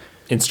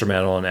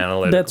instrumental and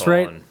analytical. That's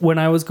right. When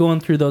I was going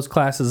through those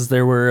classes,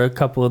 there were a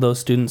couple of those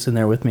students in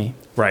there with me.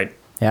 Right.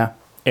 Yeah.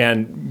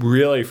 And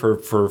really,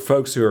 for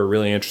folks who are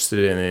really interested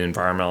in the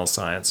environmental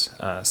science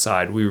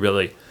side, we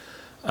really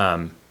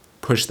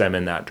push them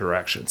in that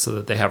direction so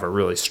that they have a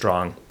really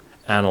strong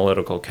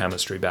analytical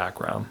chemistry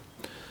background,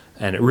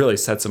 and it really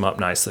sets them up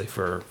nicely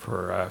for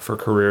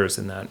careers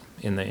in the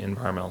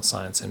environmental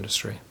science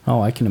industry.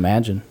 Oh, I can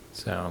imagine.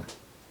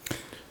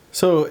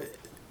 So,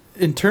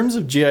 in terms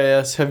of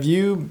GIS, have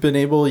you been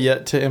able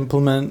yet to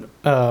implement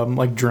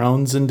like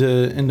drones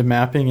into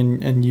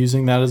mapping and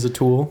using that as a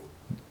tool?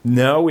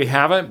 No, we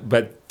haven't,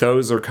 but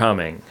those are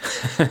coming.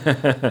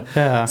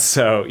 Yeah.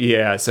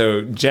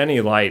 So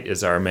Jenny Light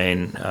is our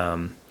main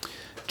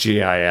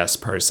GIS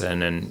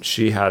person, and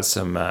she has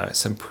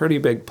some pretty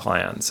big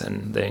plans,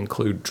 and they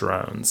include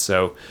drones.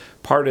 So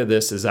part of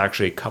this is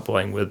actually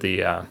coupling with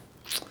the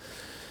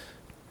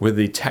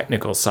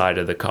technical side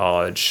of the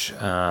college,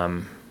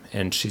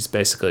 and she's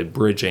basically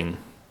bridging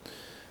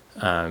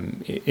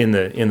in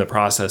the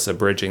process of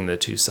bridging the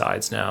two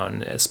sides now,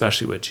 and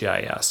especially with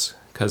GIS,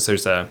 because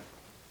there's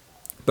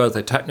both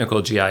a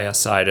technical GIS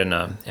side and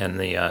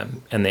the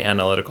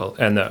analytical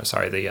and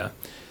the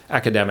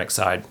academic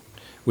side,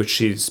 which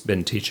she's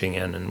been teaching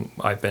in and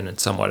I've been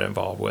somewhat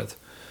involved with.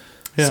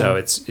 Yeah. So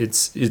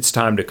it's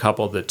time to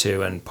couple the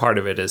two, and part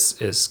of it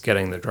is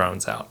getting the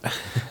drones out.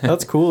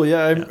 That's cool.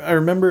 Yeah, I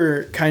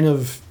remember kind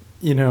of,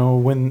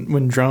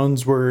 when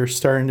drones were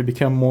starting to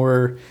become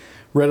more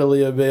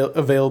readily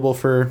available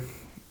for,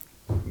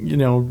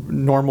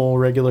 normal,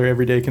 regular,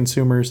 everyday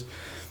consumers.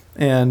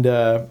 And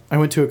I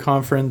went to a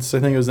conference, I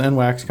think it was the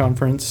NWACS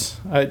conference.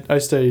 I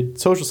studied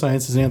social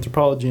sciences and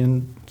anthropology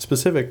in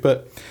specific,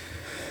 but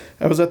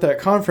I was at that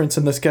conference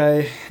and this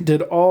guy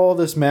did all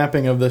this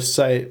mapping of this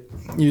site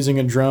using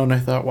a drone. I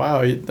thought,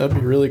 wow, that'd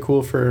be really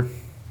cool for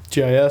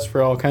GIS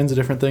for all kinds of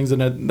different things.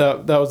 And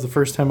that was the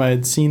first time I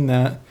had seen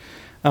that.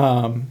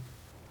 And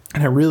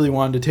I really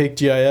wanted to take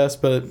GIS,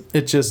 but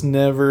it just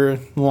never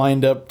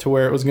lined up to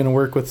where it was going to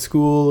work with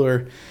school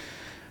or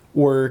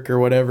work or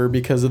whatever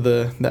because of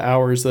the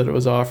hours that it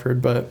was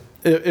offered. But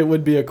it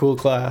would be a cool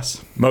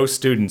class. Most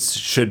students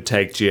should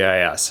take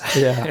GIS.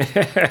 Yeah.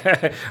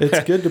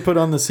 It's good to put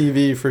on the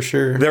CV for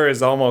sure. There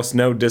is almost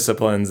no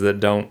disciplines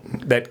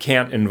that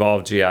can't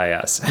involve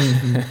GIS,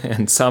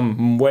 and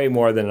some way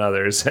more than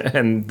others.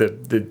 And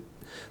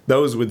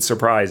those would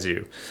surprise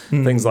you.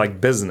 Things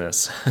like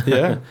business.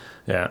 Yeah.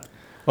 Yeah.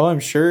 Oh,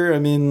 I'm sure. I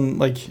mean,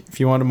 like if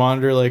you want to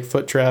monitor like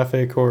foot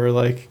traffic or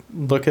like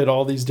look at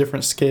all these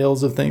different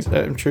scales of things,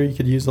 I'm sure you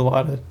could use a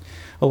lot of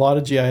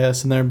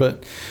GIS in there.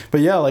 But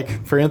yeah,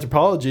 like for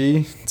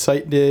anthropology,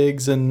 site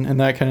digs and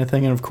that kind of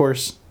thing, and of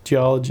course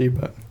geology.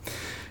 But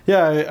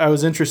yeah, I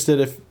was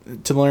interested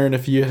to learn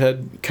if you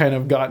had kind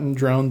of gotten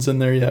drones in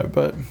there yet.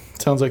 But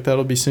it sounds like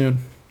that'll be soon.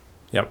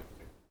 Yep.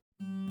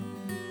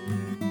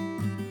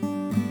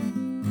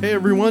 Hey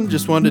everyone,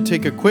 just wanted to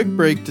take a quick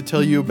break to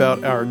tell you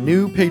about our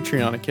new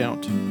Patreon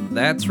account.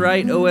 That's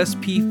right,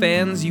 OSP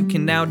fans, you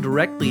can now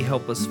directly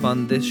help us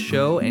fund this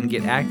show and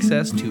get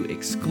access to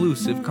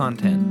exclusive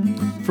content.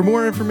 For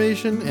more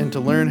information and to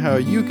learn how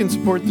you can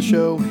support the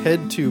show,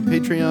 head to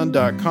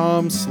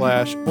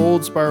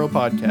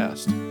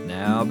patreon.com/oldspiralpodcast.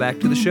 Now back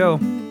to the show.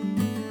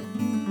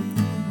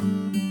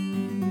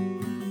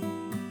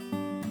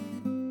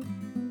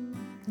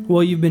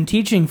 Well, you've been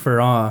teaching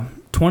for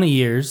 20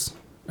 years.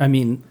 I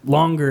mean,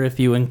 longer if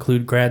you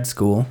include grad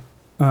school.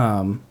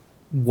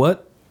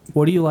 What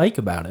do you like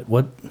about it?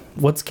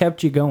 What's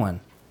kept you going?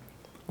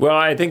 Well,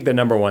 I think the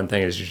number one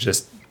thing is you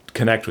just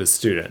connect with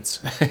students.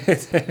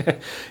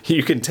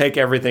 You can take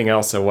everything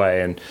else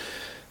away, and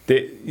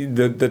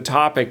the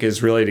topic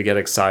is really to get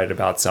excited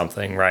about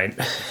something, right?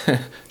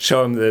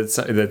 Show them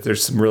that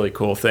there's some really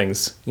cool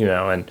things,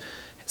 and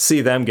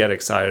see them get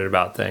excited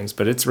about things.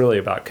 But it's really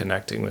about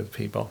connecting with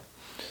people.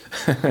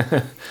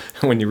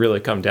 When you really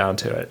come down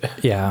to it.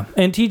 Yeah.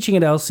 And teaching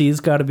at LC's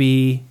got to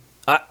be,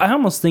 I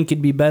almost think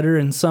it'd be better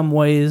in some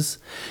ways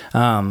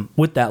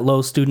with that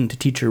low student to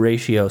teacher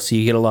ratio, so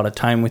you get a lot of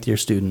time with your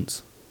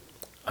students.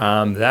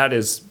 That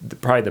is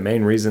probably the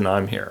main reason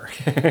I'm here.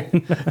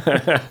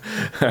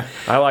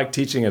 I like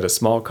teaching at a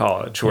small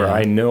college where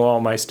I know all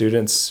my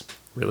students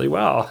really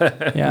well.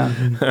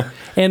 Yeah.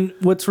 And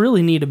what's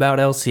really neat about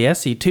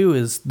LCSE too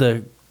is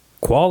the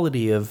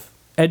quality of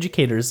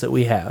educators that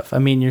we have. I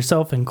mean,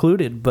 yourself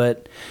included,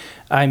 but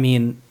I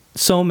mean,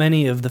 so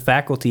many of the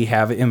faculty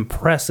have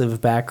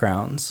impressive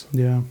backgrounds.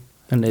 Yeah.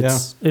 And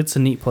it's a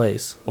neat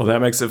place. Well,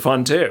 that makes it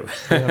fun too.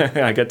 Yeah.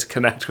 I get to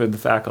connect with the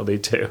faculty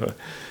too,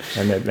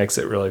 and it makes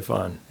it really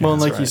fun. Well,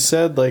 and That's like right. you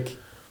said, like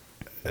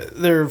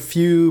there are a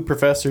few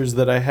professors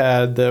that I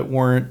had that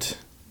weren't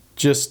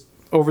just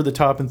over the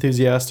top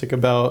enthusiastic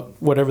about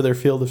whatever their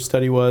field of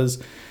study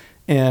was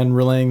and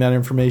relaying that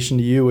information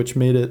to you, which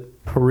made it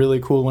a really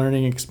cool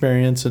learning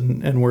experience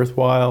and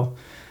worthwhile.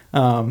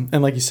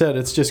 And like you said,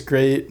 it's just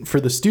great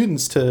for the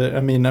students to, I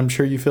mean, I'm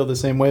sure you feel the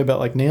same way about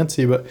like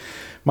Nancy, but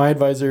my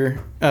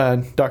advisor,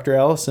 Dr.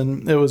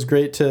 Allison, it was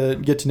great to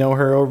get to know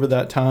her over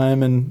that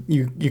time. And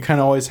you kind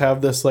of always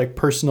have this like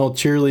personal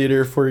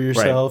cheerleader for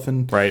yourself. Right.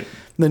 And Right.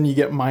 then you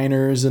get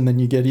minors and then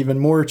you get even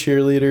more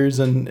cheerleaders.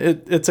 And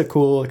it's a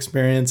cool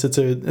experience. It's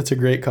a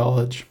great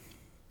college.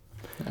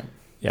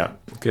 Yeah.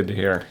 Good to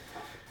hear.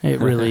 It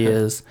really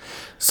is.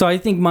 So I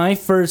think my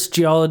first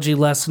geology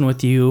lesson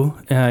with you,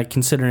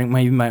 considering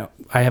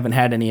I haven't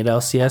had any at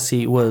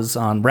LCSE, was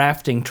on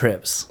rafting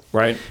trips.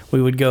 Right.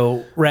 We would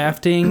go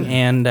rafting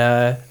and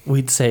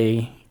we'd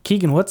say,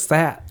 Keegan, what's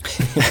that?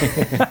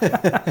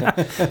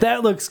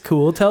 That looks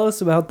cool. Tell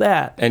us about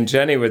that. And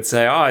Jenny would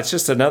say, "Oh, it's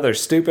just another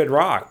stupid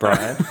rock,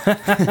 Brian."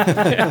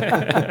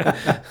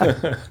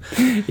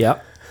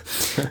 Yep.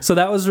 So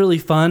that was really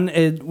fun.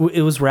 It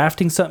was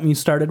rafting something you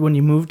started when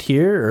you moved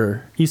here,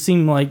 or you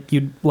seem like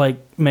you'd like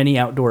many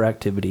outdoor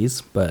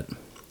activities, but...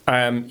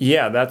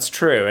 Yeah, that's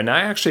true. And I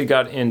actually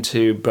got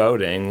into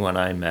boating when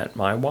I met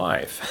my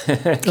wife,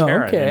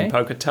 Karen, okay. in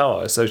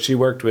Pocatello. So she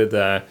worked with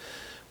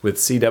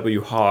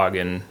C.W. Hogg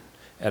at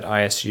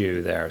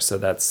ISU there. So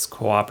that's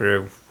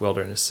Cooperative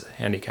Wilderness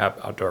Handicap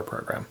Outdoor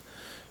Program.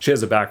 She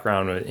has a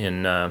background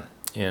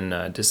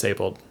in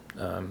disabled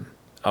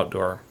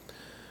outdoor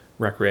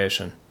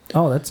recreation.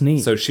 Oh, that's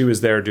neat. So she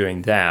was there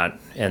doing that.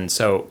 And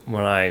so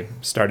when I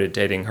started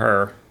dating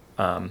her,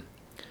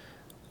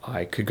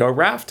 I could go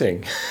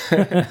rafting.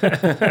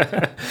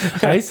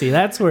 I see.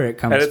 That's where it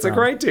comes from. And it's a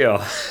great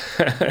deal.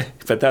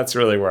 But that's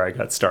really where I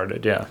got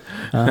started, yeah.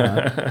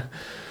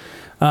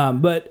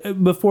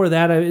 But before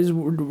that,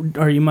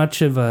 are you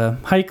much of a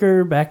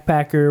hiker,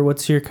 backpacker?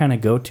 What's your kind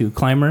of go-to?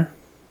 Climber?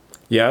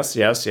 Yes.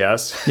 Yeah.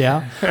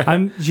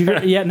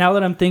 Now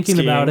that I'm thinking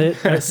Skiing. about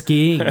it,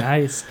 skiing,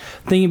 nice.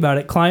 Thinking about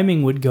it,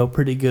 climbing would go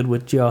pretty good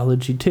with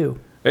geology too.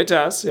 It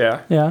does,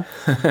 yeah. Yeah.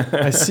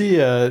 I see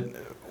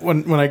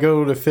when I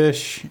go to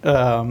fish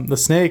the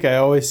Snake, I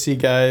always see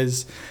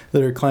guys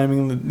that are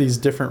climbing these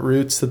different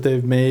routes that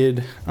they've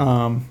made.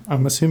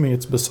 I'm assuming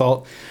it's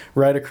basalt,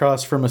 right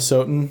across from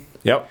Asotin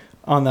Yep.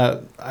 on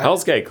that.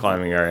 Hell's Gate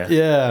climbing area.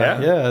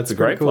 Yeah, It's a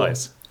great cool.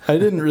 place. I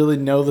didn't really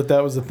know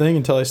that was a thing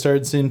until I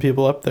started seeing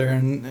people up there,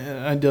 and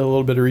I did a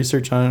little bit of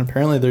research on it.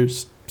 Apparently,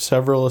 there's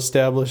several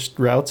established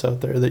routes out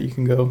there that you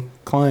can go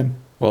climb.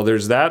 Well,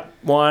 there's that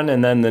one,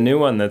 and then the new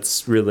one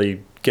that's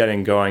really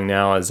getting going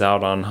now is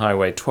out on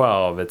Highway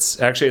 12. It's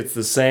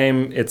the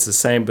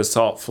same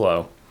basalt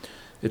flow.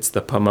 It's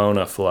the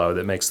Pomona flow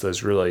that makes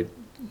those really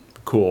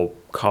cool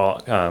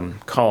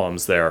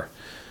columns there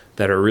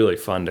that are really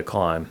fun to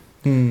climb.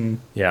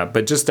 Yeah,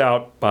 but just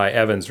out by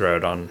Evans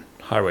Road on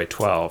Highway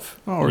 12.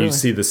 Oh, really? You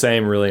see the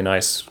same really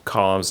nice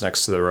columns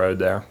next to the road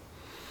there.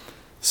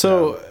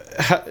 So,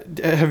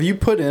 have you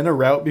put in a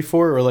route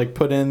before, or like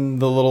put in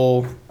the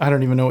little, I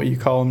don't even know what you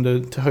call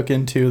them to hook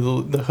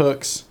into, the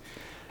hooks?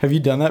 Have you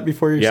done that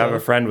before yourself? You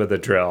have a friend with a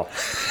drill.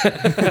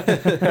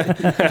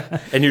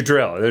 And you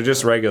drill. They're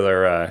just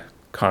regular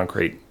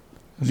concrete.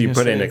 You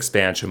put in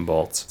expansion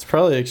bolts. It's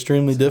probably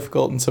extremely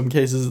difficult in some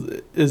cases.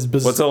 Well,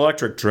 it's an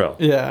electric drill.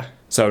 Yeah.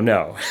 So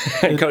no,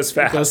 it goes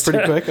fast. It goes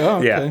pretty quick. Oh,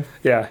 okay.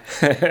 Yeah.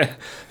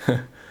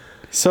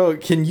 So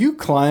can you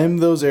climb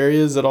those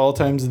areas at all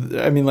times?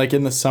 I mean, like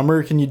in the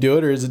summer, can you do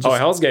it, or is it just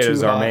Hell's Gate too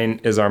is hot?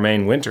 our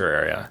main winter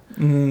area,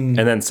 and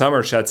then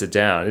summer shuts it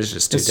down. It's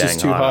just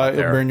too hot out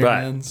there. It'll burn your but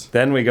hands.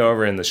 then we go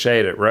over in the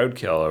shade at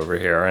Roadkill over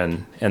here,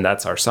 and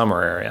that's our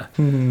summer area.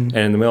 And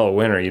in the middle of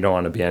winter, you don't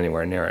want to be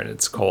anywhere near it.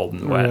 It's cold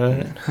and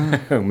wet,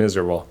 and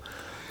miserable.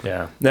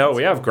 Yeah. No,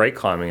 we have great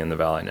climbing in the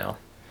valley now.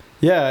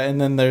 Yeah, and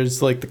then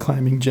there's like the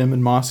climbing gym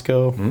in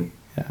Moscow. Yeah.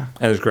 And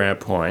there's Grant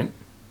Point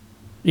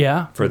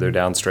Yeah. further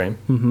downstream.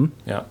 Mm-hmm.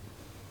 Yeah.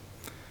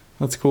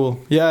 That's cool.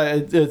 Yeah,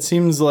 it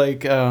seems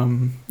like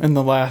in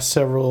the last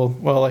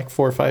like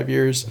 4 or 5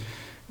 years,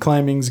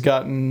 climbing's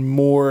gotten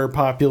more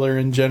popular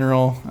in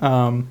general.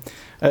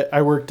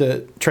 I worked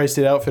at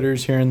Tri-State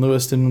Outfitters here in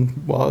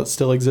Lewiston while it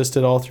still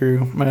existed all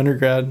through my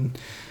undergrad.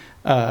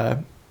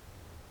 And,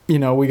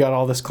 we got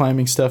all this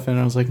climbing stuff, and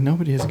I was like,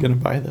 nobody is going to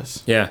buy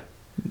this. Yeah.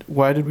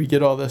 Why did we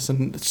get all this?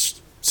 And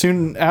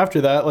soon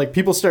after that, like,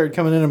 people started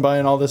coming in and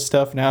buying all this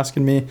stuff and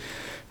asking me,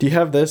 do you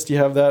have this? Do you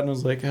have that? And I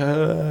was like,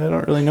 I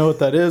don't really know what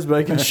that is, but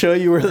I can show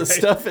you where the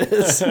stuff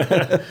is.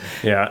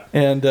 Yeah.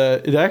 And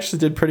it actually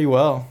did pretty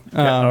well.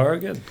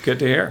 Good. Good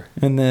to hear.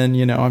 And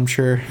then, I'm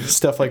sure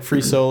stuff like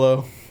Free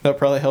Solo, that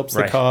probably helps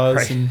the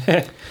cause and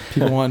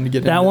people wanting to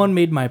get That into one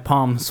made my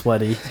palms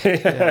sweaty.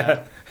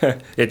 Yeah.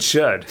 It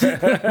should.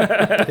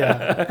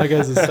 Yeah. That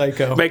guy's a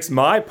psycho. Makes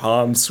my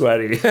palms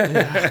sweaty.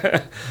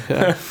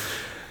 Yeah.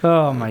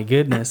 Oh my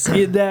goodness.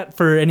 That,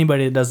 for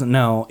anybody that doesn't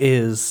know,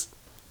 is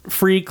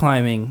free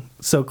climbing.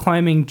 So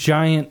climbing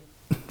giant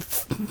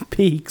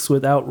peaks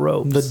without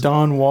ropes. The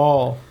Don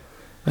Wall.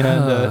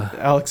 And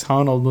Alex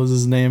Honnold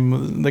was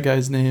the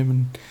guy's name.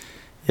 And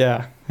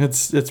yeah,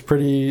 it's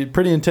pretty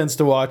intense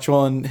to watch.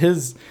 Well, and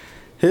his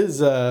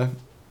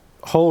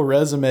whole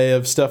resume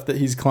of stuff that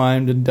he's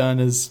climbed and done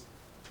is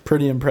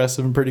pretty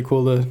impressive and pretty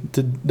cool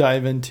to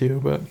dive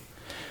into. But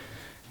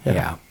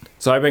yeah.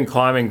 So I've been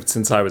climbing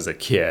since I was a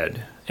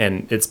kid,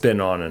 and it's been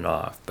on and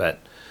off. But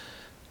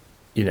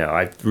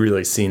I've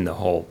really seen the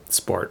whole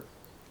sport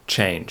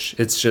change.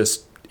 It's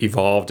just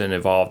evolved and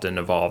evolved and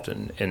evolved,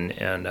 and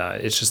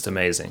it's just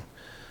amazing.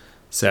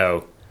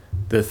 So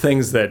the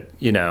things that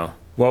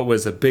what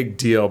was a big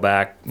deal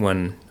back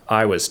when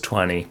I was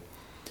 20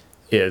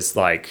 is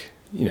like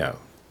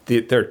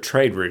there are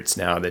trade routes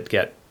now that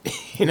get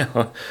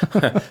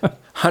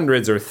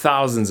hundreds or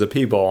thousands of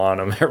people on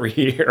them every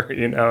year,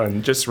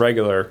 and just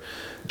regular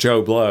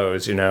Joe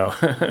Blows,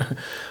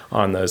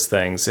 on those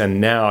things. And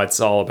now it's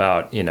all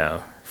about,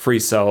 Free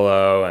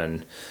Solo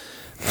and,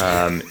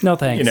 no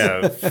thanks.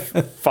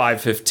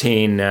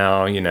 515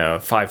 now,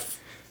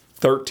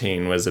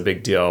 513 was a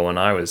big deal when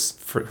I was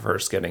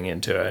first getting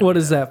into it. What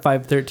is that,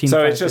 513?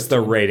 So it's just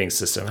the rating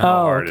system,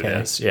 how hard it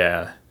is.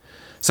 Yeah.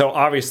 So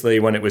obviously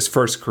when it was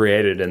first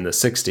created in the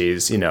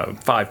 60s,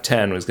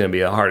 510 was going to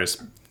be the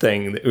hardest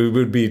thing. It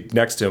would be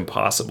next to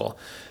impossible.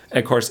 And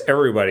of course,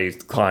 everybody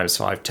climbs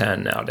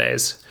 510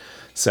 nowadays.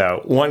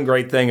 So one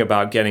great thing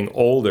about getting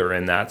older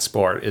in that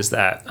sport is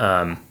that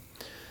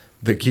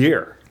the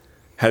gear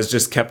has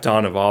just kept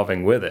on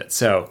evolving with it.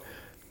 So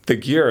the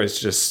gear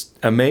is just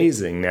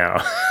amazing now.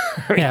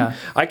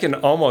 I can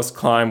almost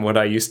climb what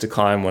I used to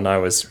climb when I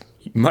was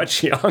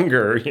much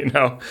younger,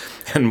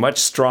 and much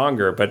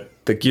stronger, but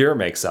the gear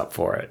makes up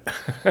for it.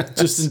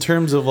 just in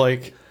terms of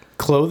like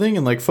clothing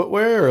and like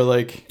footwear, or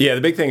like... Yeah,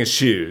 the big thing is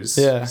shoes.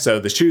 Yeah. So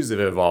the shoes have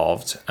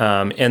evolved.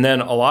 And then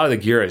a lot of the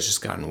gear has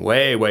just gotten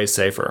way, way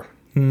safer.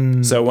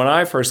 So when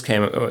I first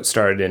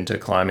started into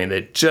climbing,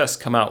 they'd just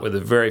come out with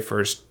the very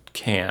first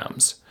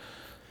cams.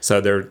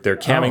 So they're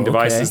camming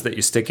devices that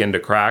you stick into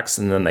cracks,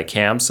 and then they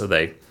cam so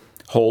they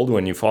hold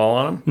when you fall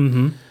on them.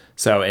 Mm-hmm.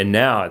 So, and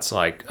now it's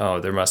like,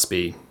 there must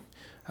be,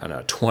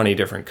 20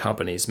 different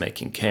companies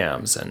making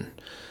cams, and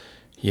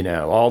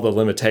all the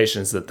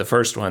limitations that the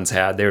first ones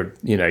had. They're,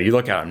 you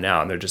look at them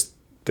now and they're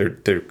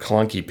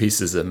clunky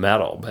pieces of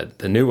metal, but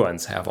the new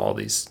ones have all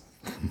these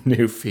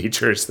new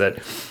features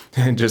that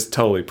just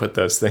totally put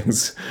those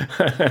things.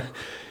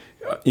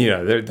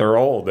 They're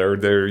old.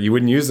 They're you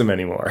wouldn't use them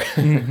anymore.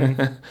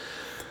 Mm-hmm.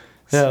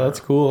 Yeah, that's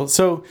cool.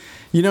 So,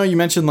 you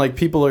mentioned like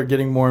people are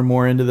getting more and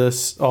more into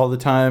this all the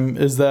time.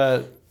 Is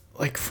that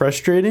like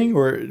frustrating,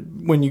 or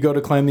when you go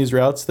to climb these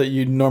routes that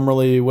you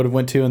normally would have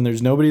went to and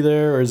there's nobody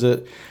there, or is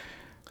it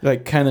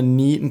like kind of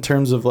neat in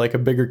terms of like a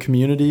bigger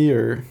community?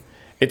 Or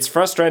It's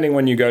frustrating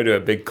when you go to a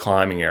big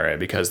climbing area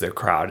because they're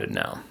crowded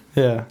now.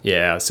 yeah,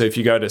 Yeah, so if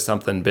you go to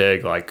something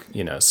big like,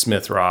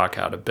 Smith Rock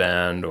out of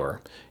Bend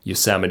or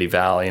Yosemite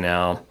Valley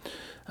now,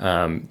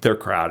 they're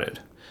crowded.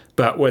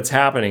 But what's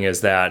happening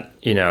is that,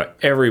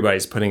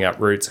 everybody's putting up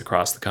routes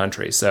across the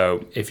country.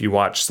 So if you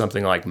watch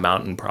something like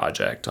Mountain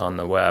Project on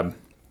the web,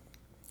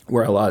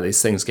 where a lot of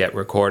these things get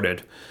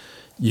recorded,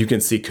 you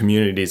can see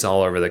communities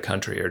all over the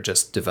country are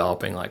just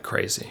developing like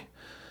crazy.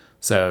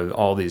 So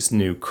all these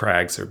new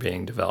crags are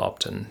being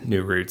developed and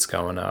new routes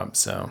going up.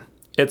 So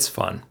it's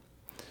fun.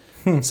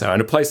 So in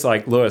a place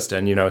like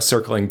Lewiston,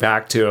 circling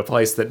back to a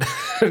place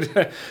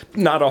that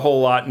not a whole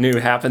lot new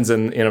happens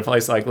in a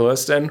place like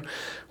Lewiston,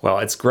 well,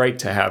 it's great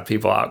to have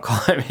people out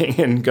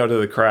climbing and go to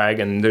the crag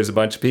and there's a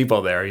bunch of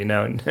people there,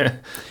 and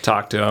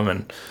talk to them.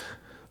 And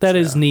That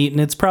is neat,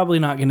 and it's probably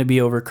not going to be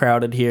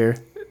overcrowded here.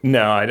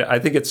 no, I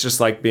think it's just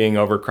like being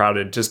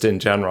overcrowded just in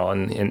general.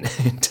 And in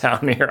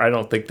town here, I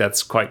don't think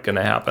that's quite going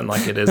to happen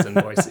like it is in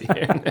Boise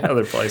and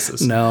other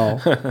places. No.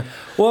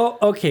 Well,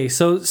 okay,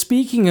 so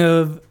speaking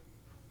of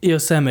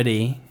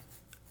Yosemite,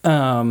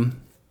 and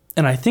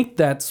I think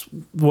that's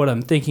what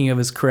I'm thinking of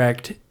is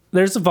correct.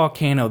 There's a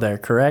volcano there,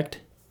 correct?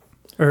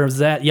 Or is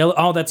that yellow?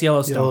 Oh, that's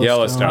Yellowstone.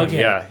 Yellowstone,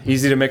 Okay. yeah.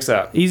 Easy to mix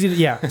up. Easy to,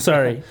 yeah,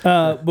 sorry.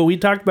 But we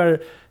talked about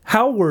it.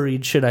 How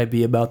worried should I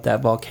be about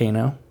that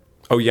volcano?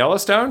 Oh,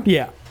 Yellowstone?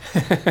 Yeah.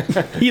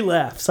 He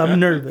laughs. I'm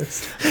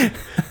nervous.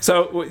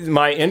 So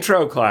my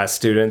intro class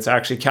students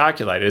actually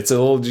calculate. It's a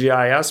little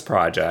GIS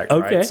project,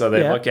 Okay, right? So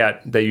they yeah.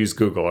 they use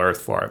Google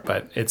Earth for it,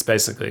 but it's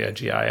basically a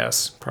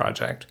GIS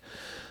project.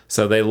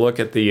 So they look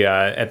at the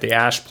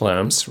ash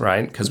plumes,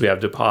 right? Because we have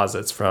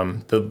deposits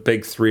from the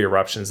big 3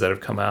 eruptions that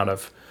have come out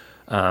of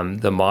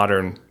the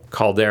modern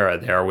caldera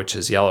there, which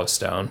is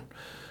Yellowstone,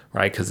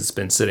 right? Because it's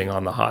been sitting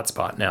on the hot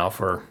spot now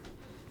for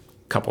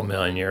a couple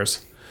million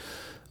years.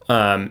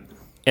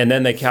 And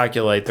then they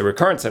calculate the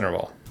recurrence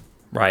interval,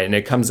 right? And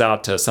it comes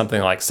out to something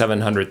like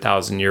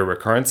 700,000 year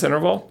recurrence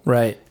interval,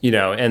 Right.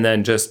 and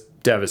then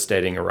just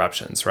devastating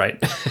eruptions,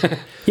 right?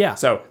 Yeah.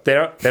 So they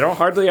don't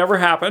hardly ever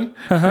happen.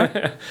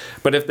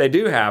 But if they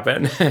do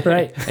happen,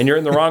 Right. and you're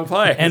in the wrong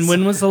place, And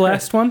when was the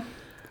last one?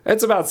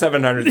 it's about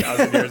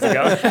 700,000 years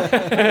ago.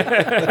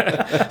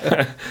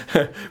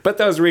 But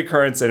those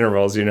recurrence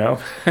intervals, they're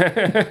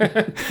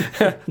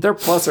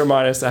plus or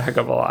minus a heck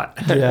of a lot.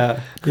 yeah.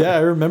 I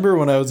remember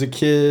when I was a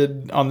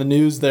kid on the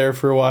news there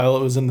for a while,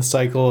 it was in the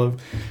cycle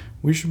of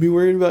we should be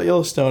worried about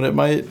Yellowstone.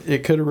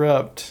 It could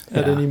erupt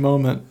at Yeah. any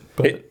moment.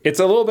 But It's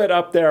a little bit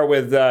up there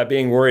with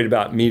being worried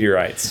about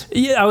meteorites.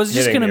 Yeah, I was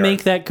just Hitting going to the make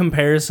Earth. that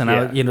comparison.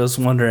 I was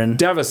wondering.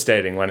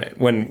 Devastating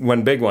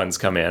when big ones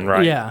come in,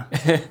 right? Yeah.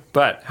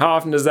 But how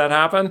often does that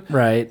happen?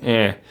 Right.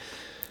 You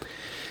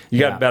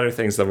Yeah. got better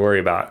things to worry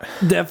about.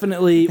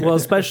 Definitely. Well,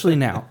 especially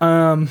now.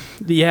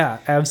 Yeah,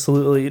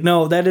 absolutely.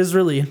 No, that is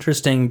really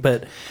interesting.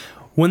 But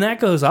when that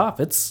goes off,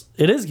 it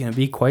is going to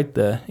be quite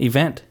the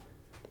event.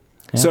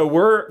 So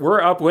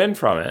we're upwind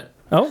from it.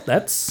 Oh,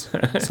 that's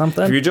If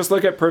something. you just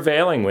look at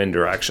prevailing wind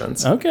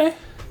directions. Okay.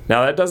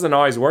 Now that doesn't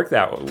always work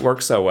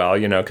so well,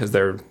 because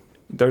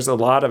there's a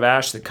lot of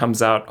ash that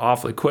comes out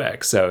awfully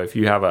quick. So if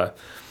you have a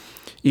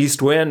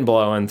east wind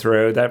blowing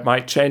through, that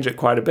might change it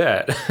quite a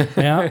bit.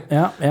 Yeah.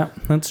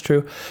 That's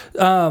true.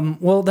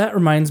 Well, that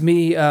reminds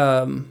me.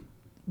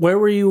 Where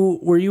were you?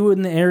 Were you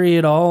in the area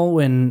at all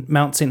when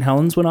Mount St.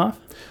 Helens went off?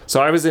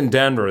 So I was in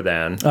Denver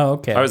then. Oh,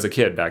 okay. I was a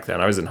kid back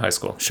then. I was in high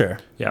school. Sure.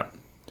 Yeah.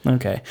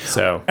 Okay.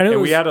 So And it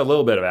and was- we had a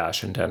little bit of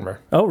ash in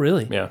Denver. Oh,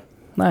 really? Yeah.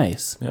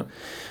 Nice. Yeah.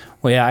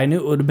 Well, yeah, I knew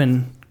it would have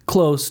been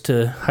close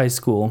to high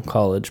school,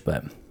 college,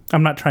 but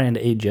I'm not trying to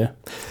age you.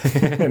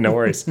 No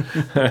worries.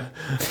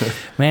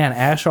 Man,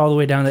 ash all the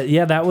way down.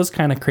 Yeah, that was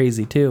kind of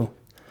crazy too.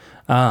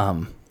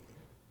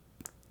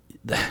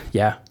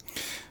 Yeah.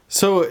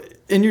 so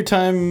in your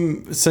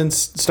time since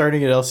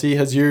starting at LC,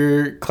 has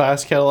your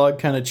class catalog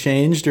kind of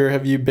changed, or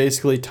have you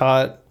basically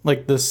taught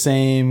like the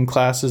same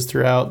classes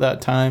throughout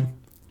that time?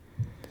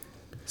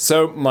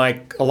 So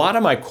a lot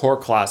of my core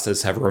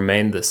classes have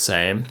remained the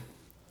same,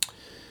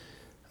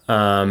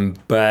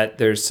 but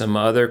there's some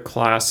other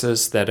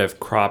classes that have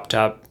cropped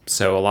up.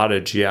 So a lot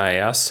of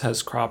GIS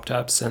has cropped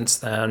up since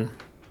then.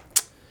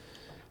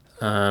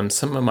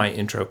 Some of my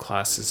intro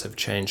classes have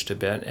changed a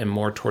bit and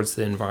more towards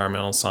the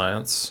environmental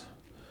science.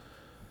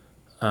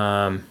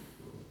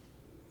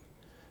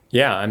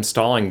 Yeah, I'm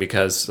stalling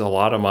because a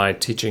lot of my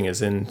teaching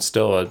is in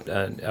still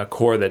a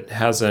core that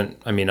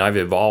hasn't. I mean, I've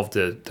evolved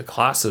the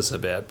classes a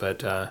bit, but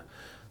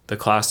the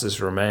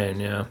classes remain.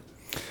 Yeah.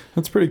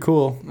 That's pretty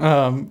cool,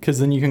 because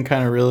then you can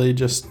kind of really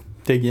just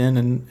dig in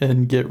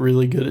and get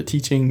really good at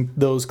teaching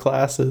those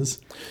classes.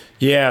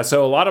 Yeah.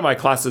 So a lot of my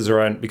classes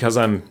are because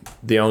I'm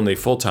the only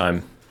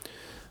full-time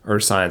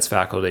earth science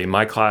faculty. A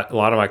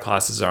lot of my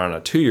classes are on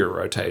a 2-year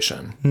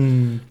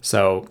rotation.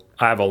 So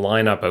I have a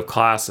lineup of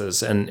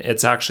classes, and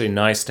it's actually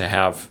nice to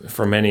have,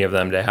 for many of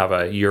them, to have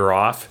a year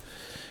off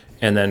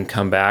and then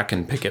come back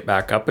and pick it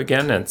back up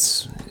again.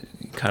 It's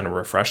kind of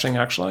refreshing,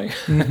 actually.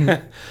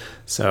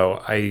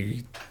 So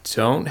I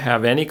don't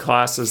have any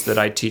classes that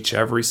I teach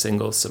every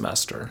single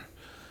semester.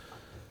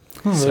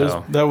 Oh,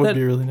 So- that would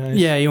be really nice.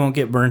 Yeah, you won't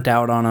get burnt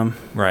out on them.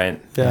 Right.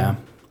 Yeah.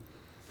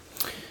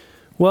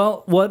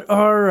 Well, what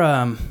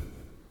are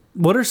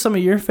some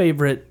of your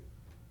favorite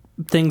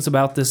things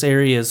about this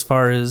area as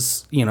far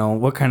as,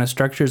 what kind of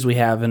structures we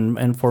have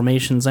and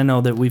formations? I know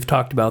that we've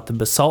talked about the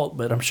basalt,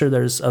 but I'm sure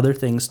there's other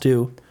things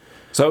too.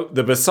 So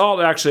the basalt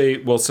actually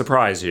will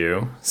surprise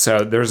you. So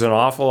there's an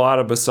awful lot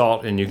of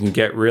basalt, and you can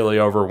get really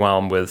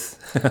overwhelmed with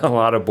a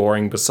lot of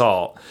boring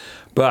basalt.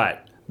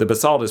 But the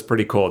basalt is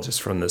pretty cool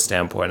just from the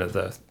standpoint of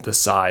the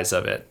size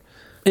of it.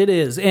 It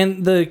is,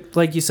 and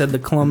like you said, the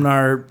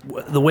columnar,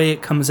 the way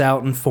it comes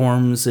out and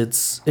forms,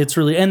 it's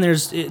really, and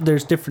there's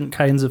different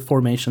kinds of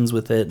formations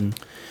with it, and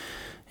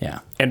yeah.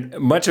 And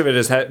much of it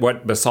is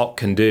what basalt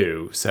can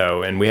do.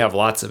 So, and we have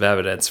lots of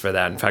evidence for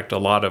that. In fact, a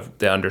lot of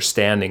the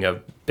understanding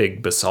of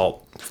big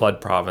basalt flood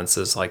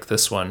provinces like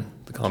this one,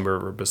 the Columbia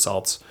River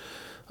basalts,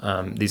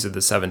 these are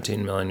the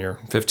 17 million year,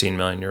 15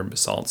 million year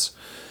basalts.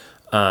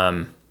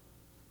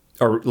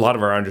 Or a lot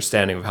of our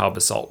understanding of how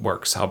basalt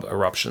works, how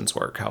eruptions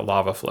work, how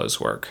lava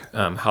flows work,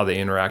 how they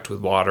interact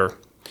with water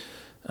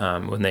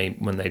when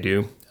they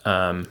do,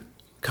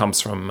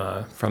 comes from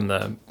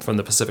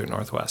the Pacific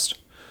Northwest.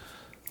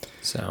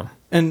 So,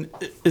 And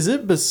is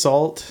it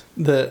basalt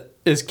that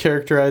is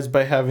characterized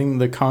by having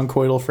the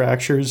conchoidal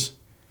fractures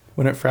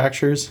when it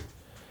fractures?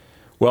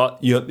 well,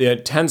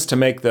 it tends to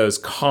make those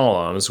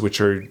columns,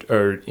 which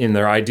are in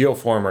their ideal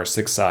form are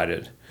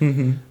six-sided.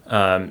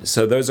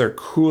 So those are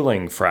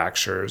cooling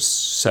fractures.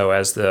 So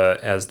as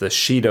the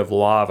sheet of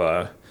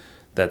lava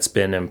that's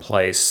been in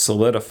place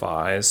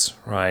solidifies,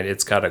 right,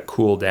 it's got to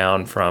cool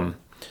down from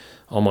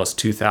almost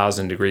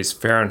 2,000 degrees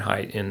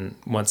Fahrenheit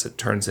once it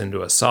turns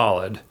into a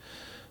solid,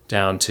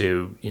 down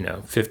to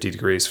 50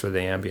 degrees for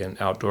the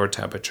ambient outdoor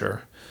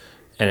temperature,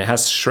 and it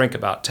has to shrink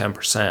about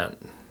 10%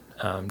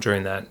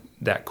 during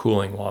that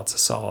cooling while it's a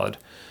solid,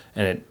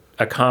 and it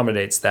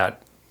accommodates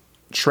that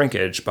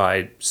shrinkage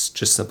by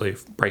just simply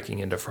breaking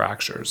into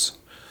fractures.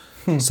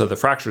 So the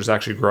fractures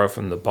actually grow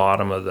from the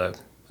bottom of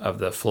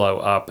the flow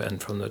up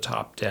and from the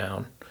top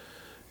down,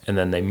 and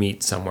then they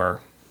meet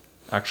somewhere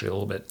actually a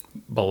little bit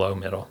below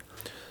middle.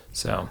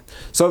 So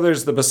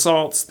there's the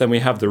basalts. Then we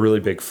have the really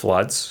big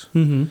floods.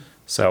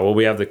 So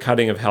we have the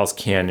cutting of Hell's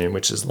Canyon,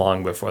 which is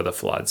long before the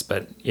floods.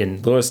 But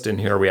in Lewiston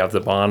here, we have the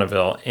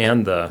Bonneville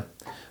and the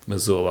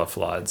Missoula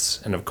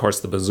floods, and of course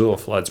the Missoula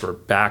floods were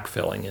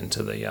backfilling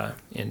into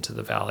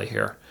the valley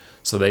here.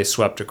 So they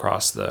swept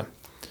across the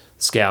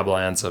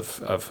scablands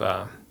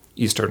of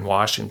eastern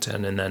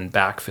Washington and then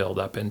backfilled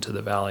up into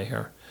the valley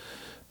here.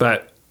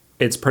 But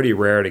it's pretty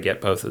rare to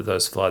get both of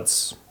those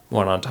floods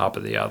one on top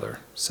of the other.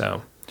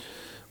 So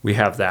we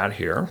have that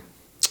here.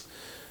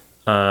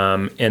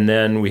 And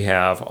then we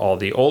have all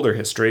the older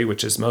history,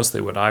 which is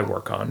mostly what I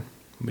work on,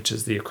 which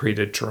is the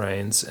accreted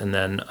terrains, and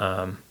then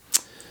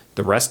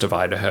the rest of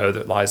Idaho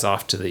that lies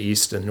off to the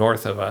east and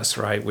north of us,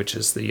 right, which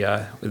is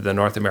the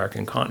North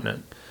American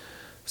continent.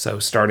 So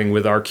starting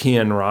with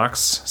Archean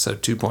rocks, so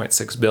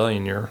 2.6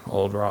 billion year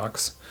old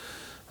rocks,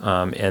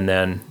 and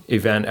then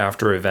event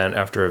after event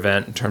after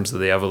event in terms of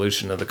the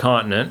evolution of the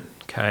continent,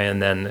 okay,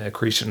 and then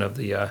accretion of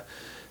the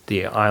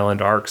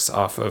island arcs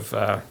off of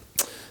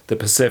the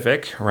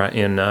Pacific right,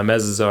 in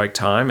Mesozoic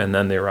time, and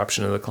then the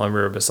eruption of the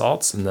Columbia River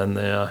basalts, and then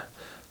the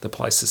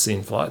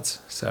Pleistocene floods.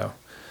 So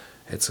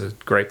it's a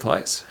great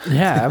place.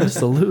 Yeah,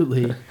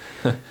 absolutely.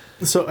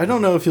 So I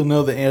don't know if you'll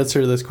know the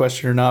answer to this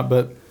question or not,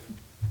 but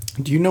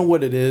do you know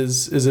what it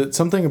is? Is it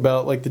something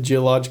about like the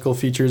geological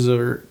features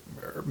or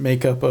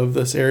makeup of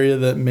this area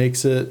that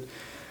makes it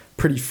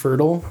pretty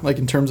fertile, like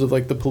in terms of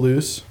like the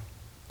Palouse?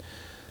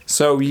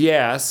 So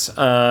yes,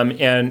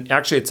 and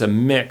actually it's a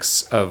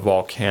mix of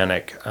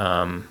volcanics.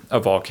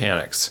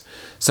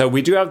 So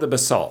we do have the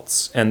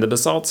basalts, and the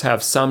basalts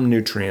have some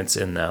nutrients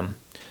in them.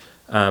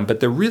 But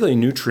the really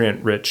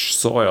nutrient-rich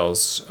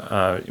soils,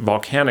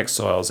 volcanic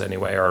soils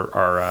anyway,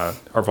 are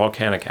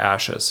volcanic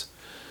ashes,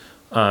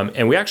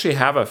 and we actually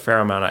have a fair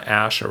amount of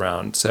ash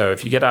around. So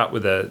if you get out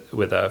with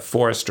a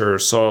forester,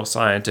 soil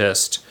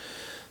scientist,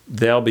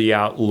 they'll be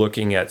out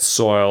looking at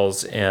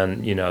soils,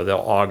 and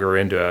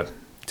they'll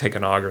take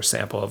an auger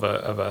sample of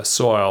a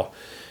soil,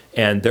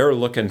 and they're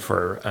looking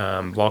for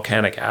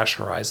volcanic ash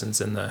horizons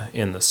in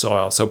the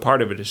soil. So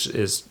part of it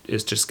is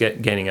just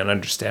gaining an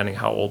understanding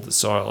how old the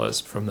soil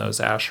is from those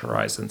ash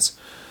horizons.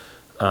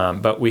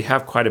 But we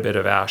have quite a bit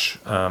of ash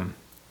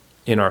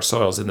in our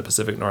soils in the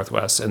Pacific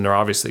Northwest, and they're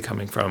obviously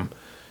coming from,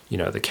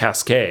 the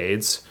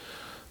Cascades.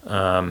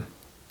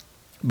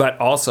 But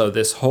also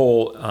this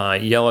whole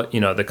yellow,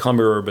 the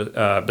Columbia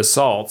River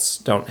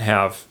basalts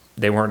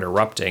they weren't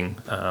erupting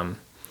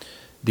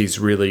these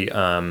really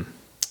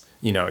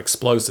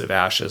explosive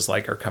ashes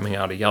like are coming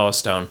out of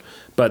Yellowstone,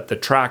 but the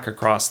track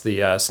across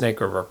the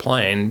Snake River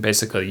Plain,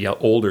 basically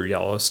older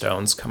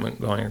Yellowstones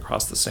going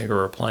across the Snake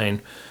River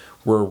Plain,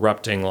 were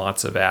erupting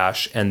lots of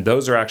ash, and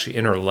those are actually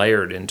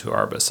interlayered into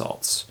our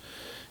basalts.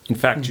 In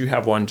fact, you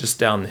have one just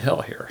down the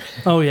hill here.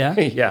 Oh, yeah?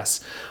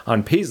 Yes,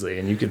 on Peasley,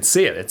 and you can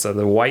see it. It's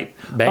the white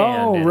band.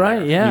 Oh, in right,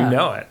 there. yeah. You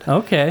know it.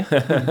 Okay.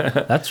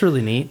 That's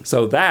really neat.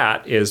 So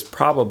that is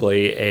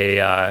probably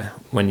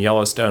when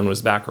Yellowstone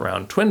was back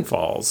around Twin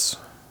Falls.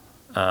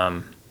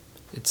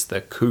 It's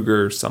the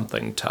Cougar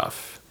something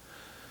tough.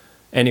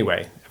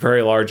 Anyway,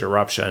 very large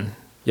eruption,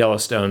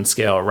 Yellowstone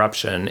scale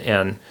eruption,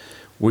 and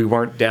we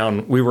weren't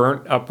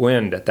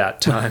upwind at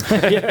that time.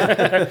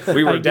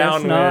 We were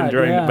downwind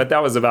but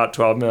that was about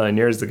 12 million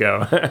years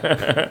ago.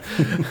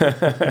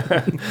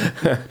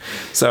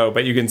 So,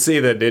 but you can see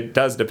that it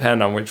does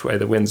depend on which way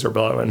the winds are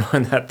blowing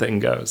when that thing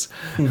goes.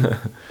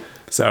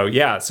 So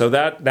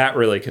that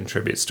really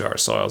contributes to our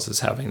soils,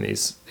 is having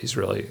these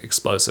really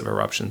explosive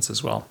eruptions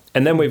as well.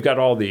 And then we've got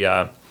all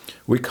the,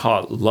 we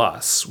call it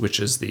loess,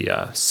 which is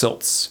the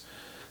silts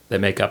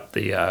that make up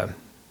the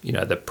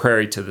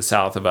prairie to the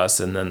south of us,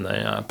 and then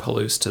the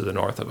Palouse to the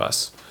north of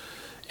us.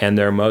 And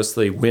they're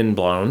mostly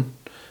wind-blown.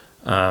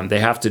 They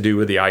have to do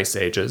with the ice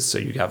ages, so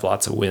you have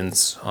lots of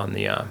winds on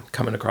the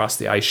coming across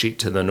the ice sheet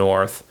to the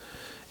north.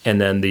 And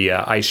then the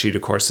ice sheet,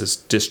 of course, is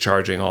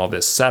discharging all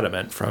this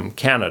sediment from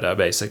Canada,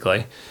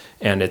 basically.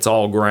 And it's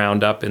all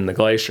ground up in the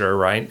glacier,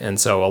 right? And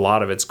so a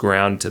lot of it's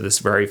ground to this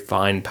very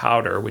fine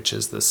powder, which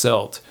is the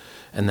silt.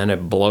 And then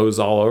it blows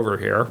all over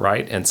here,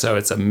 right? And so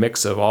it's a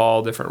mix of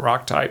all different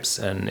rock types,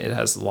 and it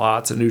has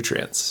lots of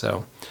nutrients.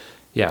 So,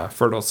 yeah,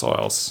 fertile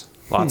soils,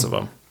 lots of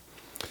them.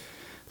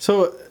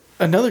 So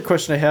another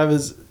question I have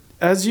is,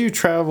 as you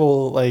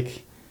travel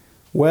like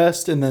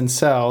west and then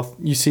south,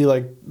 you see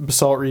like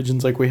basalt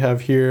regions like we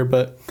have here,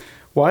 but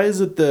why is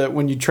it that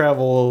when you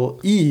travel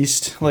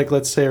east, like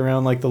let's say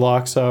around like the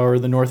Lochsa or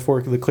the North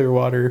Fork of the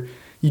Clearwater,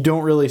 you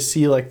don't really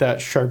see like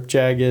that sharp,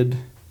 jagged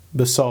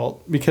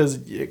basalt?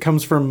 Because it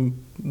comes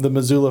from the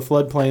Missoula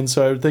floodplain,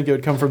 so I would think it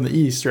would come from the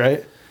east,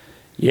 right?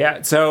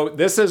 Yeah, so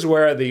this is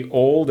where the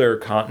older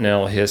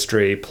continental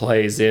history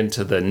plays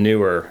into the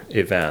newer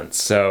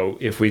events. So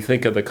if we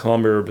think of the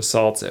Columbia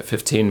basalts at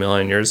 15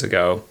 million years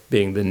ago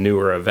being the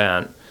newer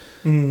event,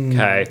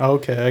 okay,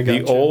 I got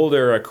the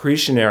older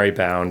accretionary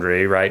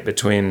boundary, right,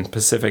 between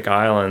Pacific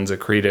Islands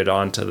accreted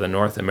onto the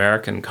North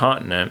American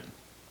continent,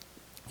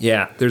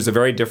 yeah, there's a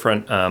very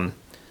different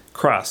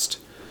crust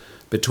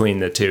between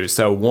the two.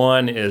 So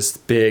one is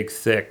big,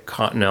 thick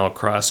continental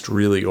crust,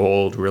 really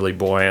old, really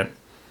buoyant.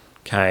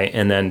 Okay,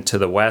 and then to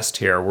the west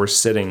here, we're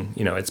sitting,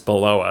 it's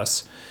below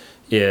us,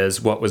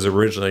 is what was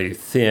originally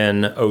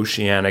thin,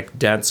 oceanic,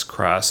 dense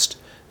crust.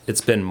 It's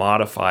been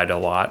modified a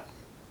lot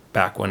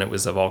back when it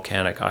was a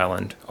volcanic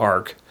island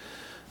arc,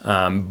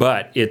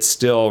 but it's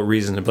still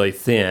reasonably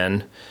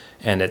thin,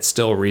 and it's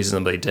still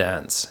reasonably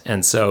dense.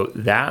 And so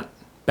that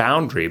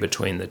boundary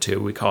between the two,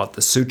 we call it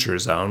the suture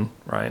zone,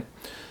 right?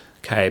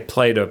 Okay,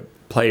 played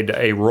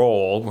a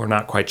role. We're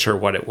not quite sure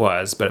what it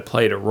was, but it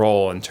played a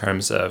role in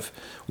terms of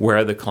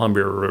where the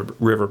Columbia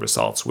River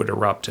basalts would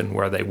erupt and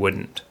where they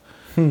wouldn't.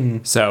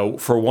 So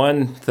for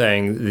one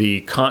thing,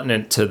 the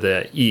continent to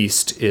the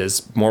east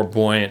is more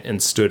buoyant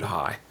and stood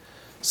high.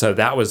 So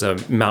that was a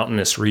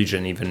mountainous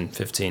region even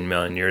 15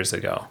 million years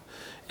ago.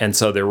 And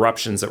so the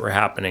eruptions that were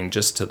happening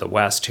just to the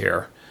west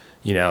here,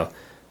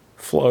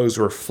 flows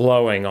were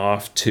flowing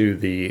off to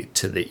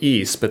the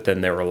east, but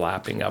then they were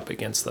lapping up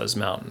against those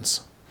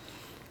mountains.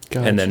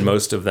 Gotcha. And then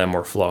most of them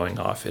were flowing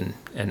off and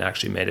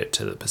actually made it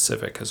to the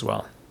Pacific as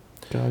well.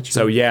 Gotcha.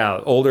 So yeah,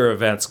 older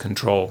events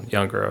control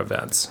younger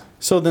events.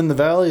 So then the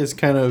valley is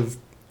kind of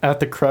at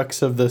the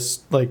crux of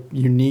this like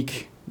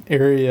unique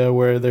area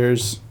where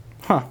there's,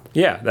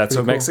 Yeah, that's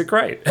what makes it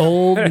great.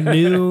 Old,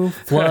 new,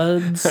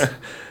 floods.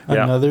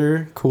 Yeah.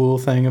 Another cool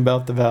thing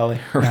about the valley.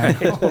 Right.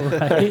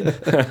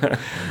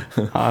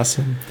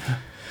 Awesome.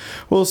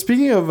 Well,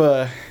 speaking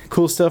of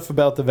cool stuff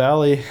about the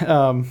valley,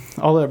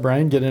 I'll let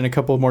Brian get in a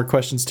couple more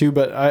questions too,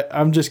 but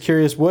I'm just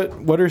curious,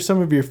 what are some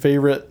of your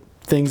favorite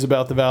things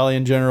about the valley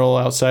in general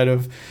outside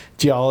of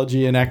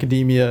geology and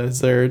academia? Is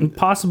there...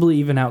 Possibly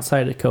even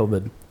outside of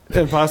COVID.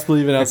 And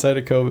possibly even outside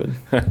of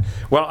COVID.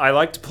 Well, I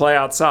like to play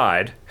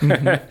outside,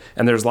 and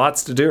there's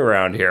lots to do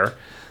around here,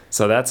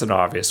 so that's an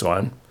obvious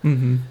one.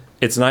 Mm-hmm.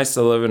 It's nice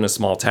to live in a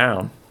small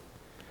town.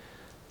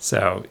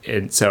 So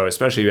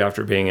especially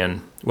after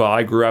being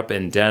I grew up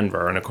in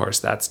Denver, and of course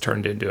that's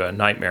turned into a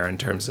nightmare in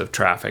terms of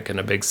traffic in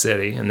a big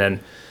city, and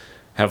then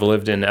have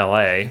lived in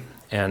LA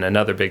and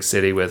another big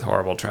city with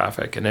horrible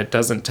traffic. And it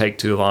doesn't take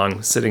too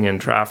long sitting in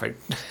traffic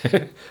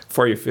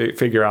before you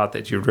figure out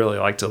that you'd really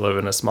like to live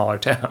in a smaller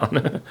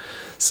town.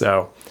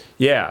 So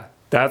yeah,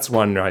 that's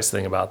one nice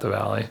thing about the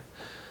valley.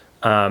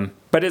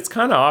 But it's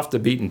kind of off the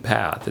beaten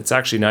path. It's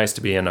actually nice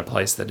to be in a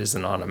place that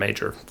isn't on a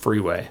major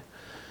freeway.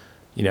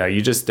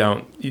 You just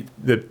don't.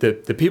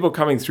 The people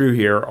coming through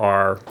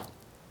here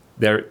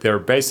they're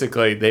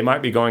basically, they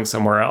might be going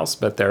somewhere else,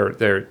 but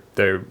they're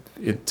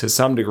to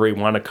some degree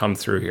want to come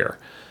through here.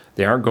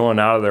 They aren't going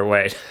out of their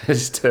way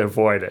just to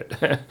avoid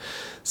it.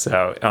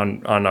 So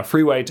on a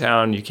freeway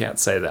town, you can't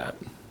say that.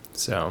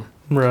 So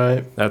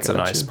right, that's a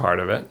nice part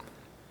of it.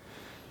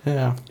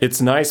 Yeah.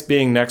 It's nice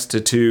being next to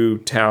two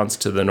towns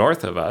to the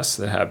north of us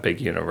that have big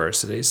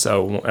universities.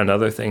 So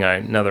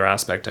another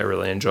aspect I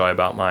really enjoy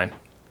about my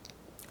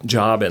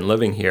job and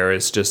living here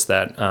is just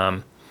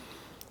that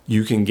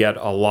you can get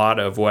a lot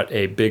of what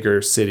a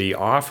bigger city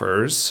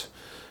offers,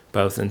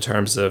 both in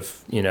terms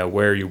of,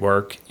 where you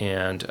work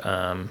and,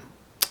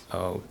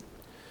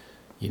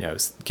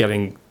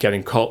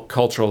 getting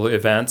cultural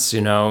events,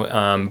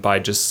 by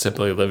just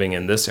simply living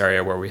in this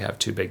area where we have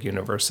two big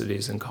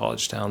universities and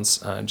college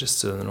towns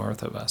just to the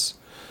north of us.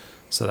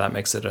 So that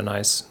makes it a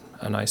nice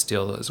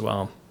deal as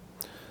well.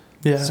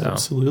 Yeah, So.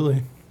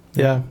 absolutely.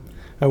 Yeah.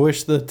 I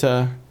wish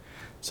that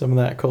some of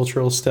that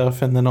cultural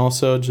stuff and then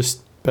also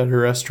just better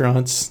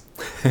restaurants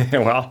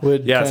Well,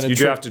 would yes, kinda you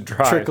do have to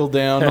drive. trickle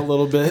down a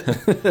little bit.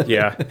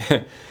 Yeah.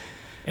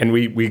 And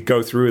we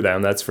go through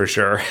them, that's for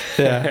sure.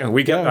 Yeah.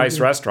 We get Yeah, nice we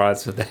do.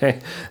 restaurants,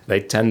 but they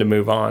tend to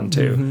move on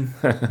too.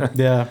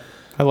 Yeah.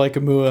 I like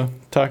Amua.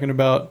 Talking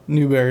about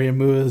Newberry,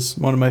 Amua is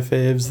one of my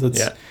faves.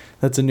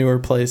 That's a newer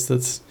place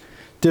that's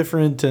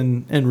different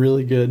and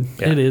really good.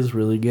 Yeah. It is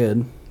really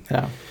good.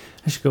 Yeah.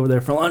 I should go over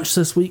there for lunch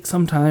this week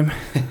sometime.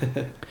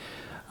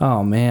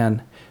 Oh,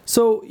 man.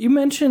 So you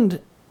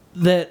mentioned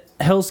that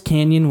Hell's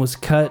Canyon was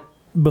cut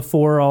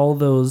before all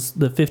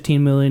the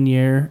 15 million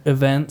year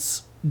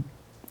events.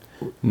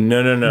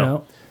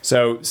 No.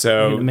 So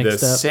Getting the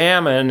mixed up.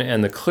 salmon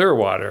and the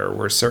Clearwater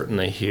were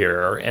certainly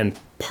here, and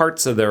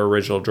parts of their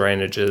original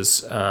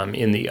drainages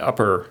in the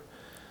upper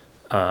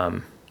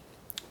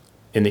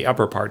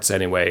parts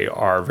anyway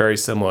are very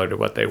similar to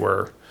what they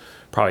were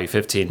probably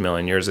 15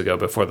 million years ago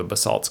before the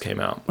basalts came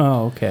out.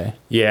 Oh, okay.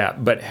 Yeah,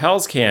 but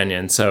Hell's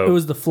Canyon, so It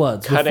was the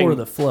floods. Before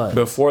the floods.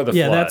 Before the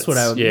yeah, floods.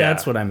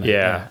 that's what I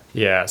meant.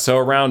 Yeah. So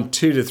around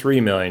 2 to 3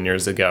 million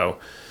years ago,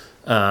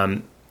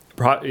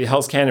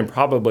 Hell's Canyon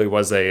probably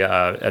was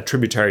a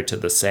tributary to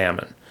the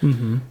salmon,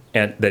 and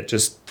that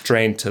just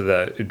drained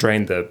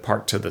the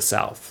part to the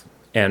south.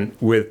 And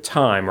with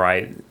time,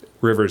 right,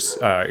 rivers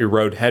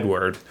erode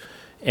headward,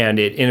 and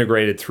it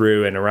integrated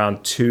through. And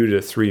around 2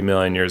 to 3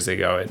 million years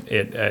ago,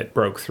 it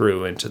broke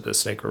through into the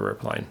Snake River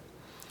Plain,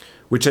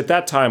 which at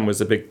that time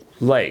was a big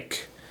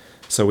lake.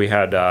 So we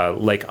had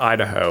Lake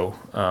Idaho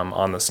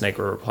on the Snake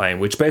River Plain,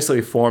 which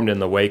basically formed in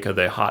the wake of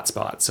the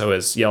hotspot. So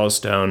as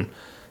Yellowstone,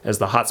 as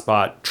the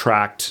hotspot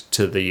tracked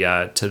to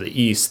the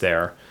east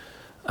there,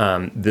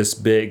 this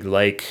big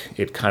lake,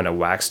 it kind of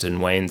waxed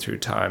and waned through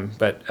time,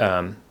 but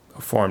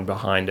formed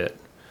behind it.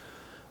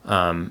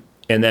 And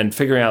then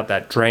figuring out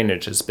that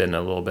drainage has been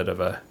a little bit of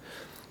a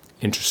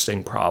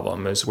interesting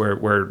problem, is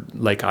where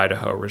Lake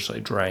Idaho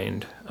originally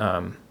drained.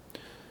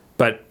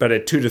 But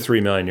at 2 to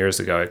 3 million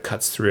years ago, it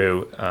cuts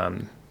through,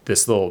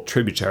 this little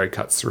tributary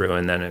cuts through,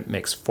 and then it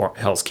makes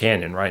Hell's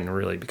Canyon, right, and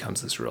really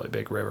becomes this really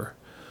big river.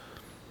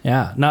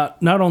 Yeah. Not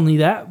only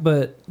that,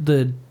 but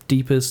the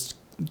deepest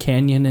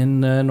canyon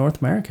in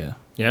North America.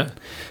 Yeah,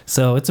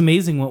 So it's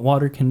amazing what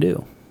water can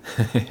do.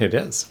 it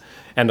is.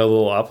 And a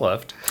little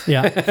uplift.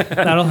 Yeah,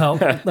 that'll help.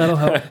 That'll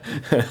help.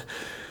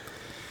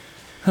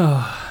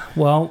 Oh,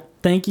 well,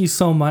 thank you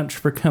so much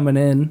for coming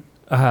in.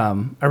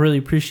 I really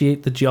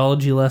appreciate the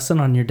geology lesson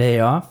on your day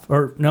off.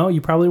 Or no,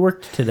 you probably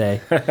worked today.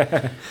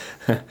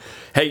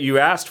 Hey, you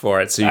asked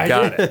for it, so you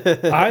got it.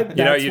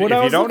 If You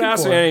don't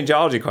ask me any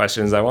geology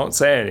questions, I won't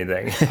say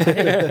anything.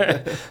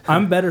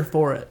 I'm better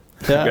for it.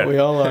 Yeah, Good. we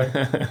all are.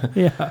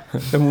 Yeah.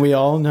 And we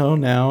all know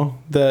now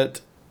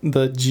that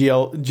the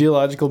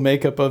geological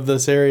makeup of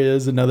this area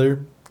is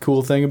another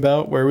cool thing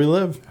about where we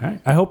live. All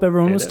right. I hope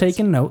everyone It was is.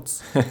 taking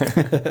notes.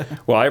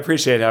 Well, I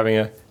appreciate having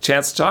a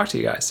chance to talk to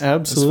you guys.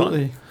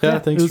 Absolutely. Yeah,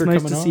 thanks it was for nice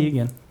coming to on. see you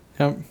again.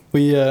 Yeah,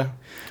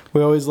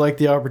 we always like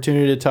the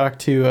opportunity to talk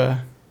to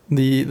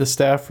the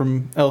staff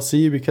from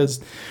LC, because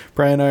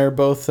Brian and I are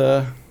both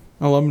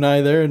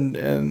alumni there,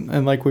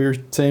 and like we were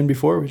saying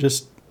before, we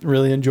just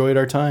really enjoyed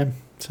our time.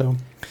 So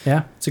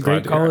Yeah, it's a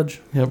great Glad to hear it.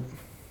 college. yep,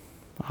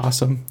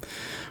 awesome.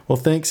 Well,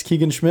 thanks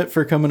Keegan Schmidt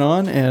for coming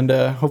on, and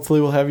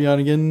hopefully we'll have you on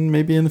again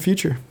maybe in the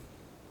future.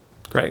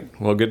 Great.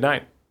 Well, good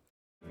night.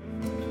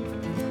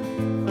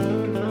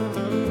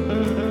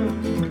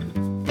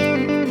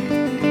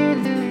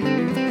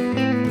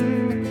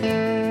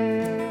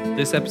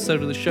 This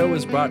episode of the show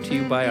is brought to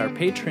you by our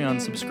Patreon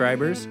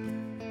subscribers.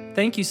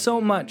 Thank you so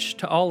much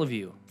to all of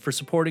you for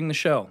supporting the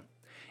show.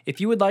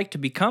 If you would like to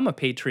become a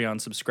Patreon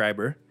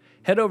subscriber,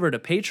 head over to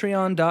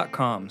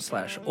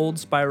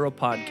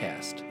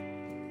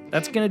patreon.com/oldspiralpodcast.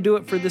 That's going to do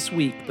it for this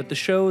week, but the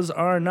shows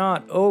are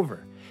not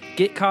over.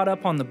 Get caught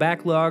up on the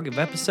backlog of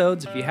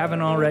episodes if you haven't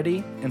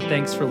already, and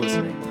thanks for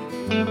listening.